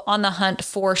also on the hunt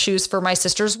for shoes for my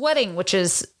sister's wedding, which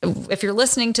is, if you're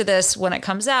listening to this when it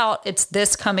comes out, it's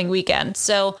this coming weekend.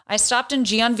 So I stopped in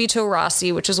Gianvito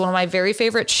Rossi, which is one of my very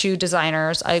favorite shoe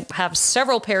designers. I have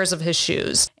several pairs of his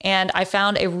shoes, and I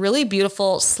found a really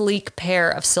beautiful, sleek pair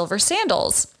of silver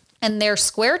sandals. And they're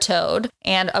square-toed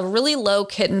and a really low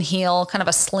kitten heel, kind of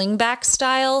a slingback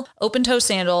style, open-toe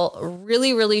sandal,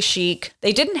 really, really chic.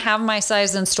 They didn't have my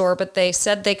size in store, but they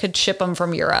said they could ship them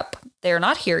from Europe. They are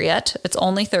not here yet. It's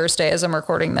only Thursday as I'm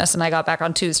recording this, and I got back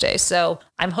on Tuesday. So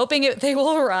I'm hoping they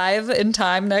will arrive in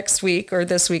time next week, or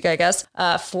this week, I guess,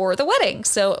 for the wedding.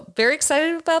 So very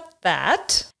excited about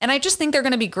that. And I just think they're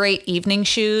going to be great evening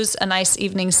shoes, a nice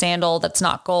evening sandal that's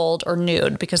not gold or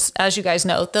nude, because as you guys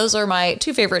know, those are my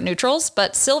 2 favorite neutrals,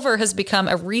 but silver has become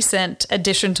a recent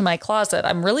addition to my closet.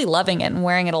 I'm really loving it and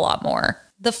wearing it a lot more.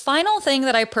 The final thing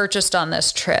that I purchased on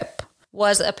this trip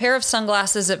was a pair of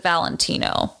sunglasses at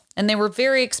Valentino. And they were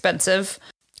very expensive.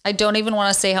 I don't even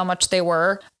want to say how much they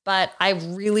were, but I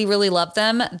really, really love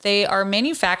them. They are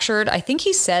manufactured, I think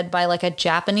he said, by like a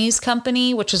Japanese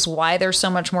company, which is why they're so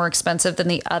much more expensive than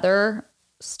the other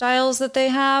styles that they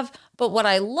have. But what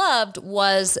I loved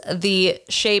was the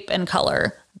shape and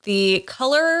color. The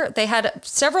color, they had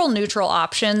several neutral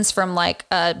options from like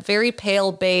a very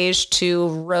pale beige to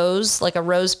rose, like a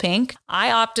rose pink. I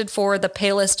opted for the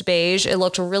palest beige. It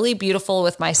looked really beautiful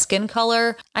with my skin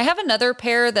color. I have another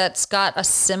pair that's got a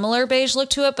similar beige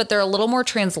look to it, but they're a little more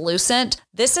translucent.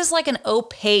 This is like an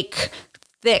opaque,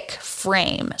 thick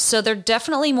frame. So they're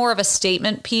definitely more of a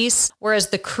statement piece, whereas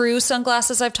the Crew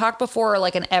sunglasses I've talked before are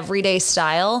like an everyday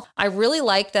style. I really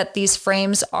like that these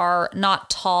frames are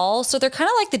not tall. So they're kind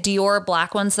of like the Dior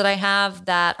black ones that I have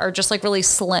that are just like really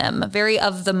slim, very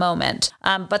of the moment.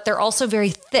 But they're also very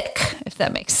thick, if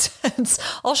that makes sense.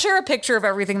 I'll share a picture of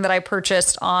everything that I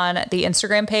purchased on the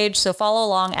Instagram page. So follow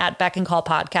along at Beck and Call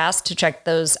Podcast to check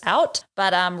those out.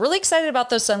 But I'm really excited about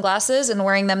those sunglasses and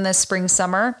wearing them this spring,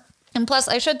 summer. And plus,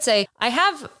 I should say, I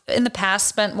have in the past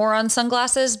spent more on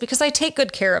sunglasses because I take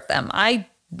good care of them. I,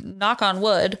 knock on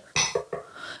wood,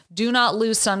 do not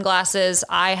lose sunglasses.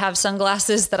 I have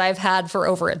sunglasses that I've had for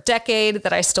over a decade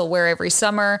that I still wear every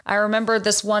summer. I remember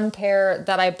this one pair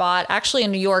that I bought actually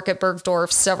in New York at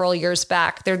Bergdorf several years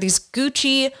back. They're these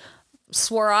Gucci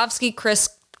Swarovski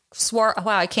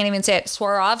I can't even say it.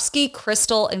 Swarovski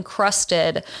crystal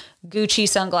encrusted Gucci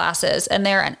sunglasses. And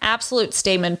they're an absolute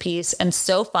statement piece and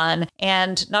so fun.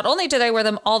 And not only did I wear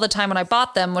them all the time when I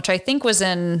bought them, which I think was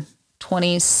in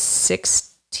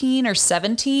 2016 or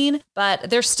 17, but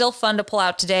they're still fun to pull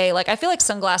out today. Like, I feel like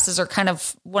sunglasses are kind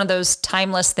of one of those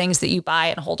timeless things that you buy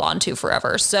and hold on to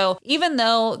forever. So even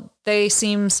though they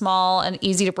seem small and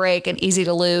easy to break and easy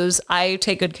to lose, I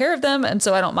take good care of them. And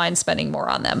so I don't mind spending more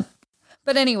on them.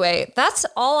 But anyway, that's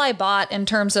all I bought in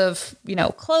terms of,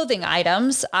 clothing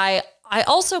items. I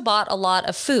also bought a lot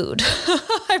of food.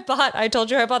 I told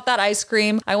you I bought that ice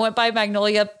cream. I went by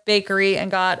Magnolia Bakery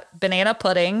and got banana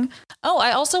pudding. Oh,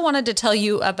 I also wanted to tell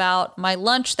you about my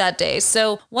lunch that day.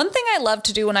 So one thing I love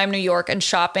to do when I'm in New York and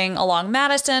shopping along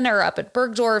Madison or up at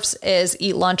Bergdorf's is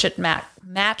eat lunch at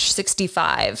Match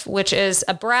 65, which is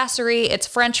a brasserie. It's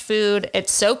French food.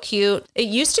 It's so cute. It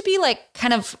used to be like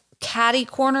kind of catty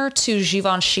corner to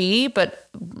Givenchy, but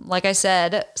like I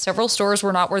said, several stores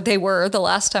were not where they were the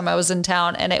last time I was in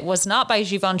town, and it was not by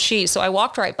Givenchy, so I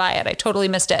walked right by it. I totally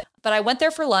missed it. But I went there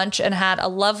for lunch and had a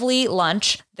lovely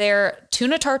lunch. Their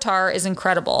tuna tartare is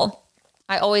incredible.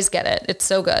 I always get it. It's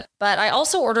so good. But I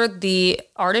also ordered the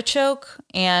artichoke,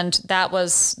 and that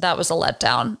was a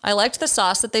letdown. I liked the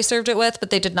sauce that they served it with, but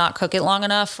they did not cook it long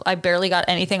enough. I barely got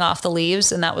anything off the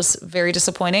leaves, and that was very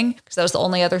disappointing because that was the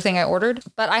only other thing I ordered.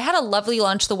 But I had a lovely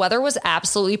lunch. The weather was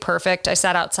absolutely perfect. I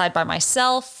sat outside by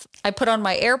myself. I put on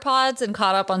my AirPods and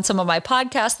caught up on some of my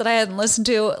podcasts that I hadn't listened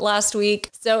to last week.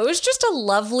 So it was just a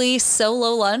lovely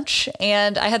solo lunch,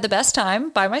 and I had the best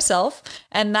time by myself.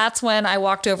 And that's when I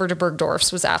walked over to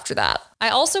Bergdorf's, was after that. I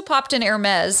also popped in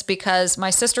Hermes because my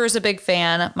sister is a big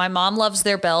fan. My mom loves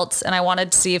their belts, and I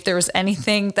wanted to see if there was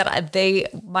anything that they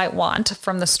might want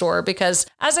from the store because,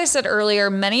 as I said earlier,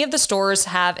 many of the stores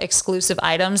have exclusive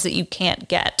items that you can't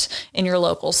get in your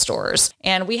local stores.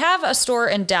 And we have a store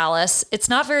in Dallas. It's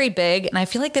not very big, and I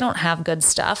feel like they don't have good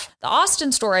stuff. The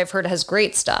Austin store, I've heard, has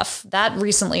great stuff. That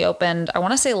recently opened, I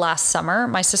want to say last summer.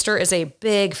 My sister is a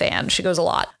big fan. She goes a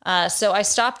lot. So I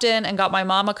stopped in and got my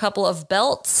mom a couple of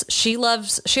belts. She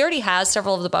already has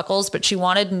several of the buckles, but she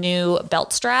wanted new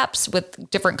belt straps with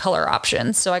different color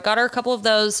options. So I got her a couple of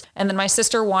those. And then my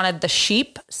sister wanted the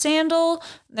sheep sandal.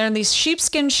 They're these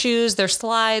sheepskin shoes. They're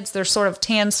slides. They're sort of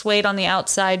tan suede on the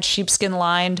outside, sheepskin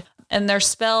lined. And they're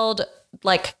spelled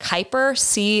like Chypre,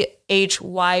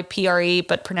 Chypre,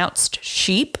 but pronounced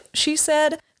sheep, she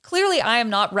said. Clearly, I am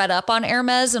not read up on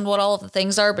Hermes and what all of the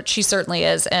things are, but she certainly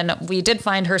is. And we did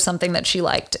find her something that she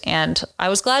liked. And I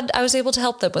was glad I was able to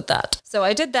help them with that. So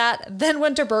I did that, then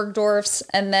went to Bergdorf's,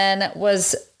 and then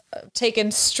was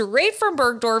taken straight from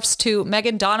Bergdorf's to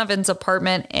Megan Donovan's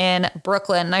apartment in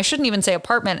Brooklyn. And I shouldn't even say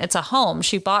apartment, it's a home.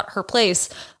 She bought her place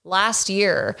last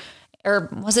year, or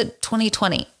was it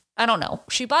 2020? I don't know.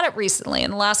 She bought it recently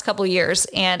in the last couple of years,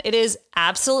 and it is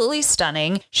absolutely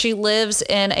stunning. She lives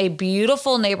in a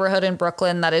beautiful neighborhood in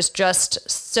Brooklyn that is just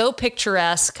so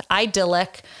picturesque,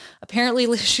 idyllic.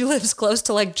 Apparently, she lives close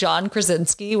to like John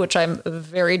Krasinski, which I'm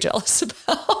very jealous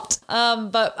about.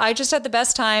 But I just had the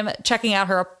best time checking out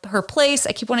her place.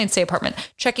 I keep wanting to say apartment.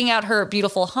 Checking out her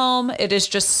beautiful home. It is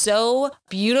just so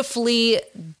beautifully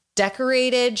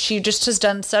decorated. She just has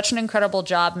done such an incredible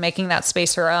job making that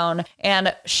space her own.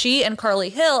 And she and Carly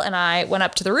Hill and I went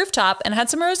up to the rooftop and had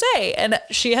some rosé. And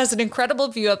she has an incredible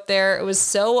view up there. It was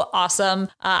so awesome.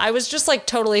 I was just like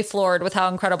totally floored with how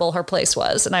incredible her place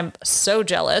was. And I'm so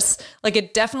jealous. Like,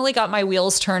 it definitely got my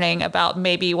wheels turning about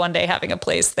maybe one day having a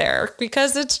place there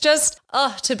because it's just,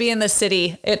 to be in the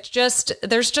city.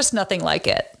 There's just nothing like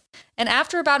it. And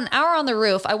after about an hour on the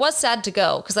roof, I was sad to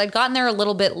go because I'd gotten there a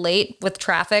little bit late with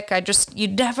traffic. You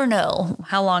never know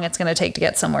how long it's going to take to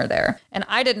get somewhere there. And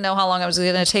I didn't know how long it was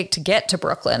going to take to get to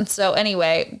Brooklyn. So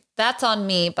anyway, that's on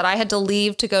me. But I had to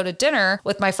leave to go to dinner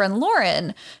with my friend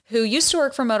Lauren, who used to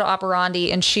work for Moto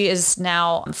Operandi, and she is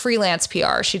now freelance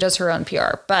PR. She does her own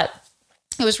PR. But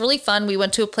it was really fun. We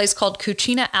went to a place called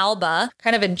Cucina Alba,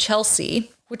 kind of in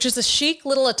Chelsea, which is a chic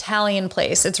little Italian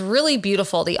place. It's really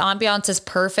beautiful. The ambiance is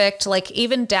perfect, like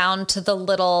even down to the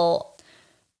little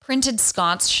printed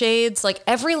sconce shades. Like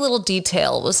every little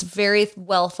detail was very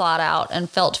well thought out and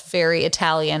felt very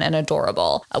Italian and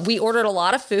adorable. We ordered a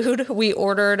lot of food. We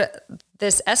ordered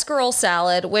this escarole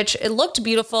salad, which it looked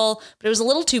beautiful, but it was a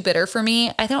little too bitter for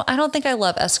me. I don't think I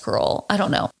love escarole. I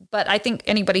don't know. But I think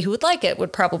anybody who would like it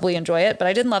would probably enjoy it, but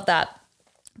I didn't love that.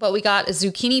 But we got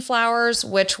zucchini flowers,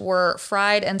 which were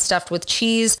fried and stuffed with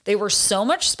cheese. They were so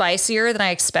much spicier than I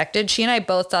expected. She and I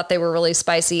both thought they were really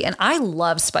spicy, and I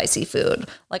love spicy food.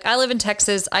 Like, I live in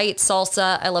Texas. I eat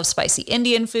salsa. I love spicy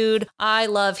Indian food. I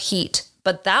love heat.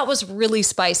 but that was really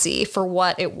spicy for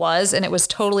what it was. And it was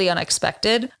totally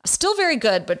unexpected. Still very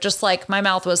good, but just like my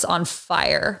mouth was on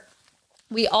fire.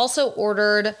 We also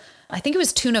ordered, I think it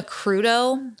was tuna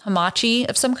crudo, hamachi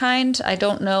of some kind. I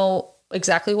don't know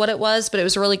exactly what it was, but it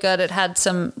was really good. It had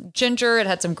some ginger, it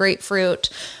had some grapefruit,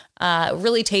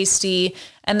 really tasty.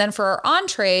 And then for our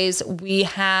entrees, we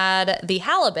had the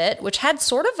halibut, which had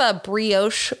sort of a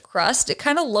brioche crust. It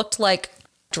kind of looked like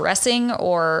dressing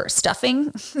or stuffing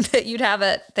that you'd have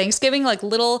at Thanksgiving, like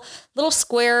little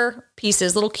square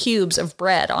pieces, little cubes of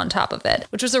bread on top of it,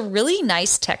 which was a really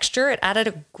nice texture. It added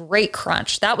a great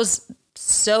crunch. That was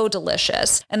so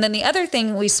delicious. And then the other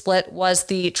thing we split was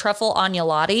the truffle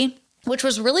agnolotti, which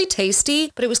was really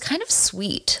tasty, but it was kind of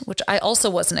sweet, which I also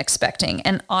wasn't expecting,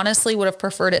 and honestly would have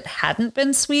preferred it hadn't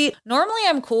been sweet. Normally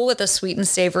I'm cool with a sweet and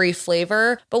savory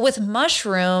flavor, but with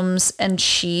mushrooms and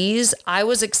cheese, I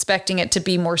was expecting it to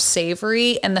be more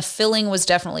savory, and the filling was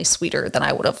definitely sweeter than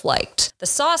I would have liked. The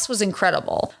sauce was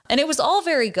incredible, and it was all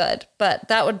very good, but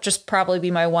that would just probably be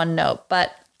my one note.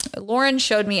 But Lauren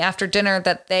showed me after dinner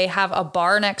that they have a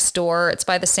bar next door. It's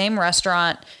by the same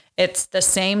restaurant. It's the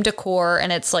same decor,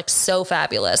 and it's like so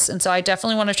fabulous. And so I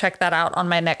definitely want to check that out on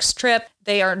my next trip.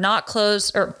 They are not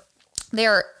closed, or they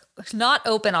are not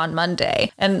open on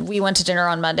Monday. And we went to dinner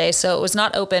on Monday, so it was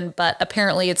not open, but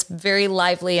apparently it's very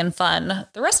lively and fun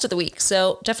the rest of the week.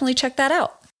 So definitely check that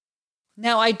out.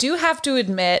 Now, I do have to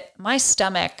admit, my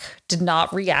stomach did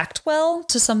not react well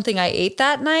to something I ate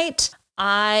that night.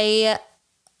 I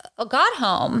got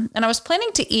home and I was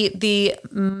planning to eat the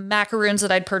macaroons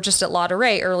that I'd purchased at La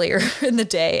Durée earlier in the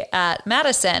day at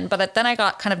Madison, but then I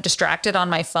got kind of distracted on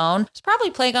my phone. I was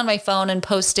probably playing on my phone and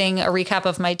posting a recap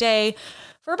of my day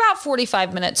for about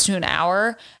 45 minutes to an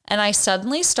hour, and I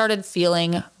suddenly started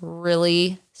feeling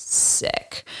really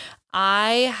sick.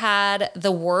 I had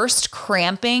the worst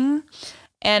cramping.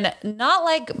 And not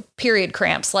like period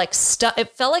cramps, like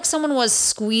it felt like someone was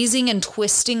squeezing and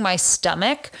twisting my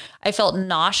stomach. I felt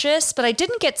nauseous, but I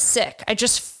didn't get sick. I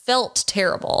just felt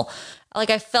terrible. Like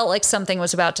I felt like something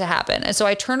was about to happen. And so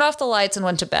I turned off the lights and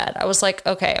went to bed. I was like,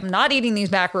 okay, I'm not eating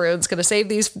these macaroons, gonna save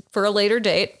these for a later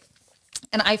date.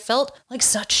 And I felt like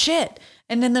such shit.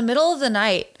 And in the middle of the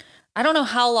night, I don't know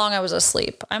how long I was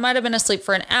asleep. I might have been asleep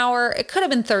for an hour. It could have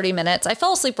been 30 minutes. I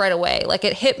fell asleep right away. Like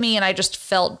it hit me and I just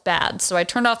felt bad. So I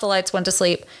turned off the lights, went to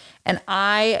sleep. And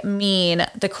I mean,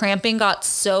 the cramping got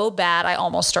so bad, I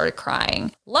almost started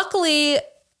crying. Luckily,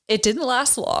 it didn't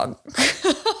last long.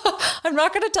 I'm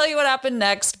not going to tell you what happened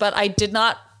next, but I did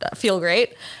not feel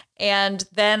great. And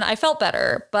then I felt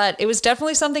better, but it was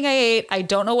definitely something I ate. I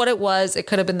don't know what it was. It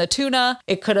could have been the tuna.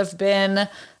 It could have been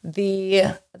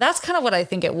that's kind of what I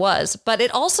think it was, but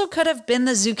it also could have been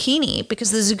the zucchini,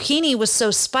 because the zucchini was so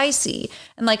spicy.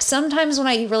 And like sometimes when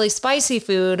I eat really spicy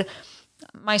food,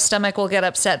 my stomach will get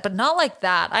upset, but not like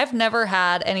that. I've never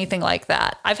had anything like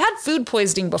that. I've had food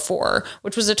poisoning before,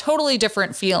 which was a totally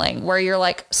different feeling where you're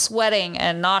like sweating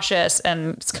and nauseous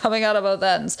and it's coming out of both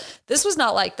ends. This was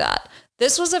not like that.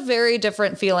 This was a very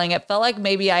different feeling. It felt like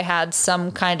maybe I had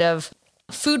some kind of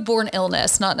foodborne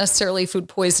illness, not necessarily food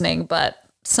poisoning, but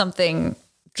something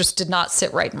just did not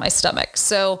sit right in my stomach.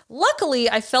 So luckily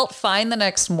I felt fine the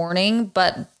next morning,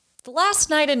 but the last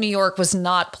night in New York was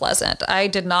not pleasant. I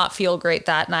did not feel great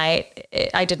that night.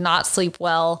 I did not sleep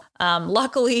well.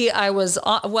 Luckily I was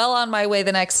well on my way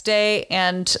the next day,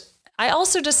 and I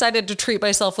also decided to treat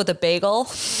myself with a bagel,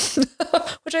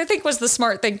 which I think was the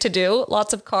smart thing to do.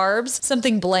 Lots of carbs,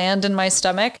 something bland in my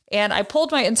stomach. And I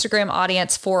pulled my Instagram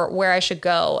audience for where I should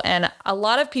go. And a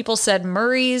lot of people said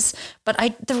Murray's, but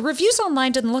the reviews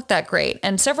online didn't look that great.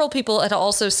 And several people had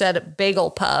also said Bagel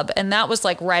Pub, and that was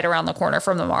like right around the corner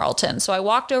from the Marlton. So I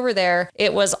walked over there.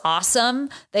 It was awesome.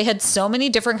 They had so many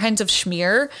different kinds of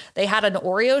schmear. They had an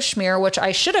Oreo schmear, which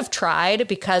I should have tried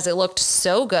because it looked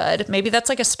so good. Maybe that's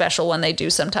like a special one they do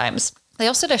sometimes. They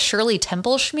also had a Shirley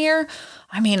Temple schmear.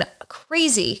 I mean,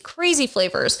 crazy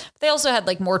flavors. They also had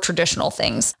like more traditional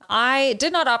things. I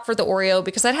did not opt for the Oreo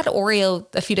because I'd had Oreo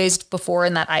a few days before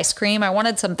in that ice cream. I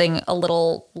wanted something a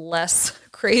little less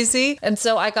crazy. And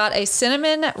so I got a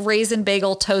cinnamon raisin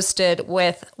bagel toasted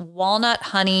with walnut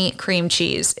honey cream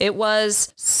cheese. It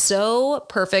was so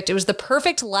perfect. It was the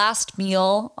perfect last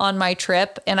meal on my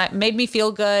trip, and it made me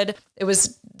feel good. It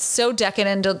was so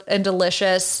decadent and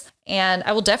delicious. And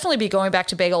I will definitely be going back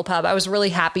to Bagel Pub. I was really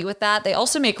happy with that. They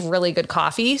also make really good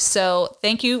coffee. So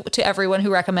thank you to everyone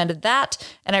who recommended that.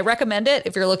 And I recommend it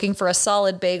if you're looking for a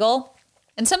solid bagel.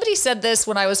 And somebody said this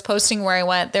when I was posting where I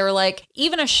went. They were like,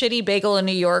 even a shitty bagel in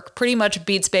New York pretty much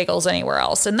beats bagels anywhere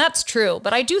else. And that's true.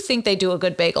 But I do think they do a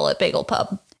good bagel at Bagel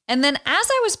Pub. And then as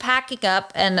I was packing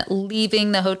up and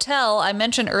leaving the hotel, I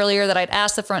mentioned earlier that I'd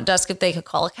asked the front desk if they could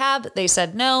call a cab. They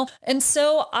said no. And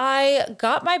so I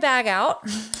got my bag out,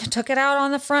 took it out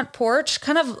on the front porch,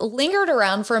 kind of lingered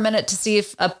around for a minute to see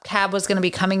if a cab was going to be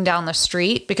coming down the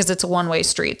street because it's a one-way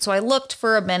street. So I looked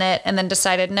for a minute and then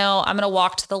decided, no, I'm going to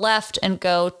walk to the left and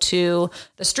go to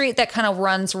the street that kind of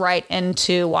runs right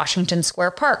into Washington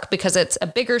Square Park because it's a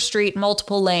bigger street,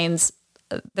 multiple lanes.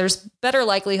 There's better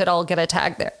likelihood I'll get a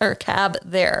tag there or cab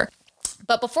there.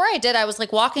 But before I did, I was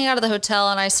like walking out of the hotel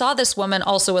and I saw this woman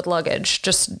also with luggage.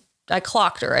 I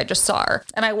clocked her. I just saw her.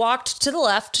 And I walked to the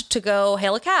left to go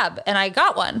hail a cab and I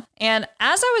got one. And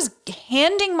as I was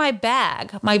handing my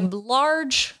bag, my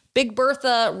large Big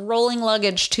Bertha rolling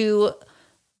luggage to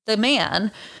the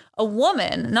man, a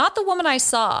woman, not the woman I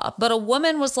saw, but a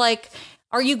woman was like,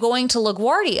 "Are you going to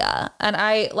LaGuardia?" And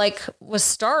I was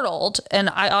startled and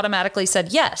I automatically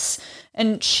said yes.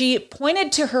 And she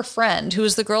pointed to her friend, who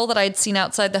was the girl that I'd seen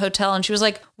outside the hotel. And she was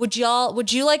like, would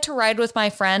you like to ride with my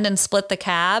friend and split the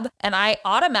cab? And I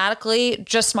automatically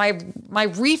just my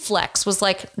reflex was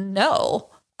like, no,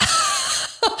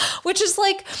 which is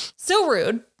like so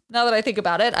rude. Now that I think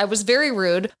about it, I was very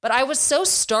rude, but I was so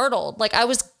startled. Like I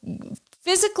was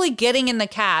physically getting in the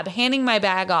cab, handing my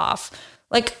bag off.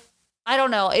 Like, I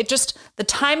don't know. The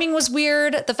timing was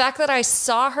weird. The fact that I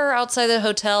saw her outside the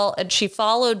hotel and she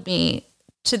followed me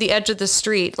to the edge of the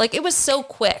street, like it was so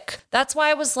quick. That's why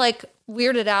I was like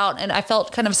weirded out and I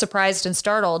felt kind of surprised and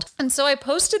startled. And so I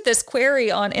posted this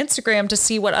query on Instagram to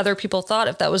see what other people thought,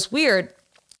 if that was weird.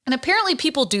 And apparently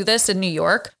people do this in New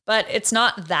York, but it's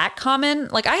not that common.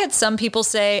 Like I had some people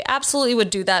say absolutely would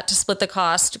do that to split the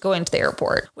cost going to the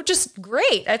airport, which is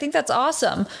great. I think that's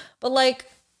awesome. But like,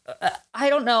 I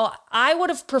don't know. I would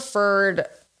have preferred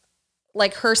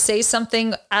like her say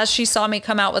something as she saw me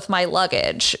come out with my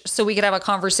luggage so we could have a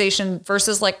conversation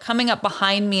versus like coming up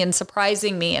behind me and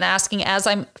surprising me and asking as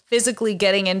I'm physically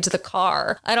getting into the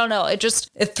car. I don't know.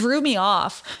 It threw me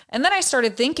off. And then I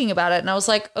started thinking about it and I was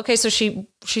like, okay, so she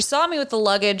saw me with the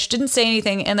luggage, didn't say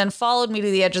anything, and then followed me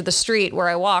to the edge of the street where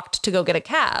I walked to go get a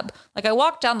cab. Like I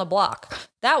walked down the block.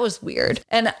 That was weird.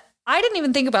 And I didn't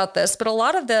even think about this, but a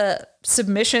lot of the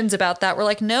submissions about that were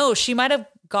like, no, she might have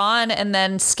gone and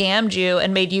then scammed you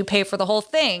and made you pay for the whole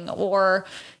thing. Or,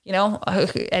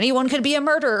 anyone could be a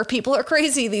murderer. People are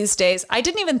crazy these days. I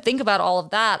didn't even think about all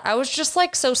of that. I was just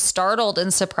like so startled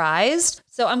and surprised.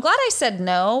 So I'm glad I said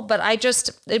no, but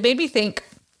it made me think,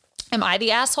 am I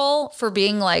the asshole for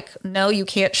being like, no, you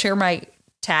can't share my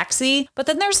taxi? But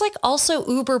then there's like also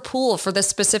Uber Pool for this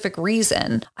specific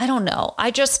reason. I don't know.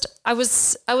 I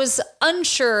was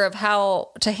unsure of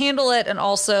how to handle it. And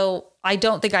also I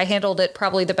don't think I handled it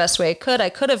probably the best way I could. I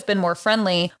could have been more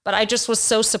friendly, but I just was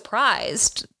so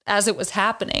surprised as it was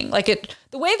happening. Like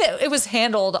the way that it was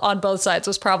handled on both sides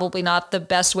was probably not the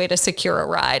best way to secure a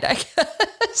ride, I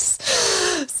guess.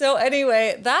 So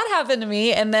anyway, that happened to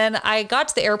me. And then I got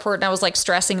to the airport and I was like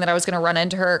stressing that I was going to run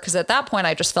into her. Cause at that point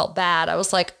I just felt bad. I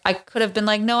was like, I could have been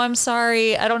like, no, I'm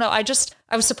sorry. I don't know. I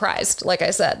was surprised, like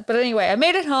I said. But anyway, I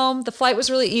made it home. The flight was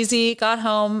really easy, got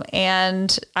home,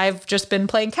 and I've just been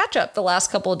playing catch up the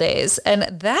last couple of days.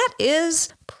 And that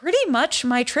is pretty much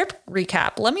my trip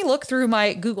recap. Let me look through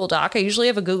my Google Doc. I usually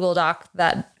have a Google Doc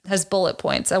that has bullet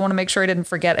points. I want to make sure I didn't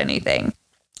forget anything.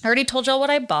 I already told y'all what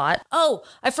I bought. Oh,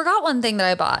 I forgot one thing that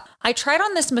I bought. I tried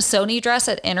on this Missoni dress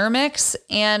at Intermix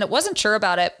and wasn't sure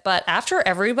about it. But after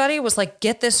everybody was like,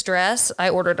 get this dress, I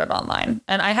ordered it online.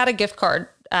 And I had a gift card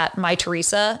at My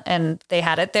Teresa and they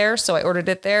had it there. So I ordered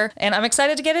it there and I'm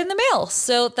excited to get it in the mail.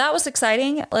 So that was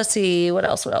exciting. Let's see, what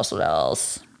else?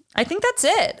 I think that's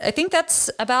it. I think that's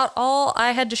about all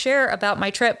I had to share about my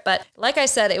trip. But like I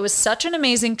said, it was such an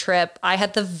amazing trip. I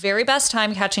had the very best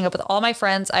time catching up with all my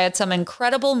friends. I had some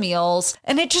incredible meals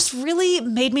and it just really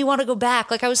made me want to go back.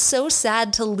 Like I was so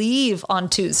sad to leave on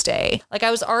Tuesday. Like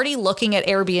I was already looking at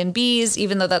Airbnbs,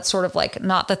 even though that's sort of like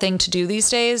not the thing to do these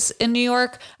days in New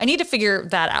York. I need to figure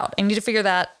that out. I need to figure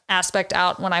that aspect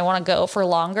out when I want to go for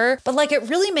longer. But like it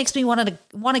really makes me want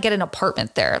to get an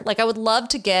apartment there. Like I would love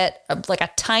to get a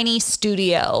tiny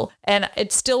studio, and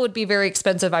it still would be very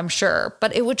expensive, I'm sure,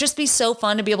 but it would just be so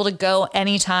fun to be able to go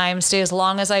anytime, stay as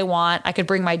long as I want. I could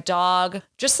bring my dog,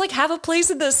 just like have a place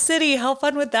in the city. How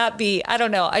fun would that be? I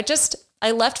don't know.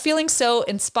 I left feeling so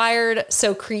inspired,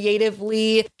 so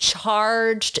creatively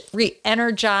charged,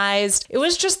 re-energized. It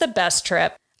was just the best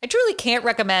trip. I truly can't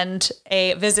recommend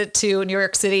a visit to New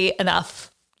York City enough.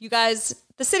 You guys,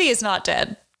 the city is not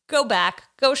dead. Go back,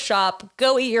 go shop,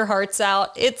 go eat your hearts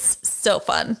out. It's so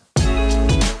fun.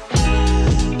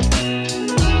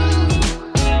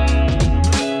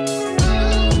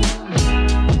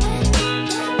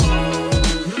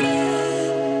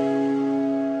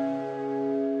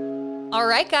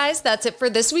 guys, that's it for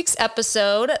this week's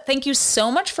episode. Thank you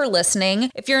so much for listening.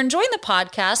 If you're enjoying the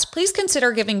podcast, please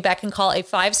consider giving Beck and Call a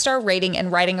 5-star rating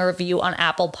and writing a review on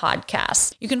Apple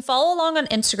Podcasts. You can follow along on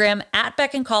Instagram at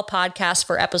Beck and Call Podcast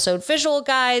for episode visual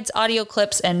guides, audio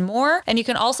clips, and more. And you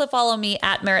can also follow me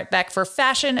at Merritt Beck for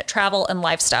fashion, travel, and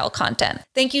lifestyle content.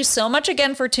 Thank you so much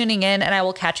again for tuning in, and I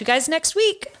will catch you guys next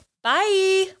week.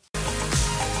 Bye.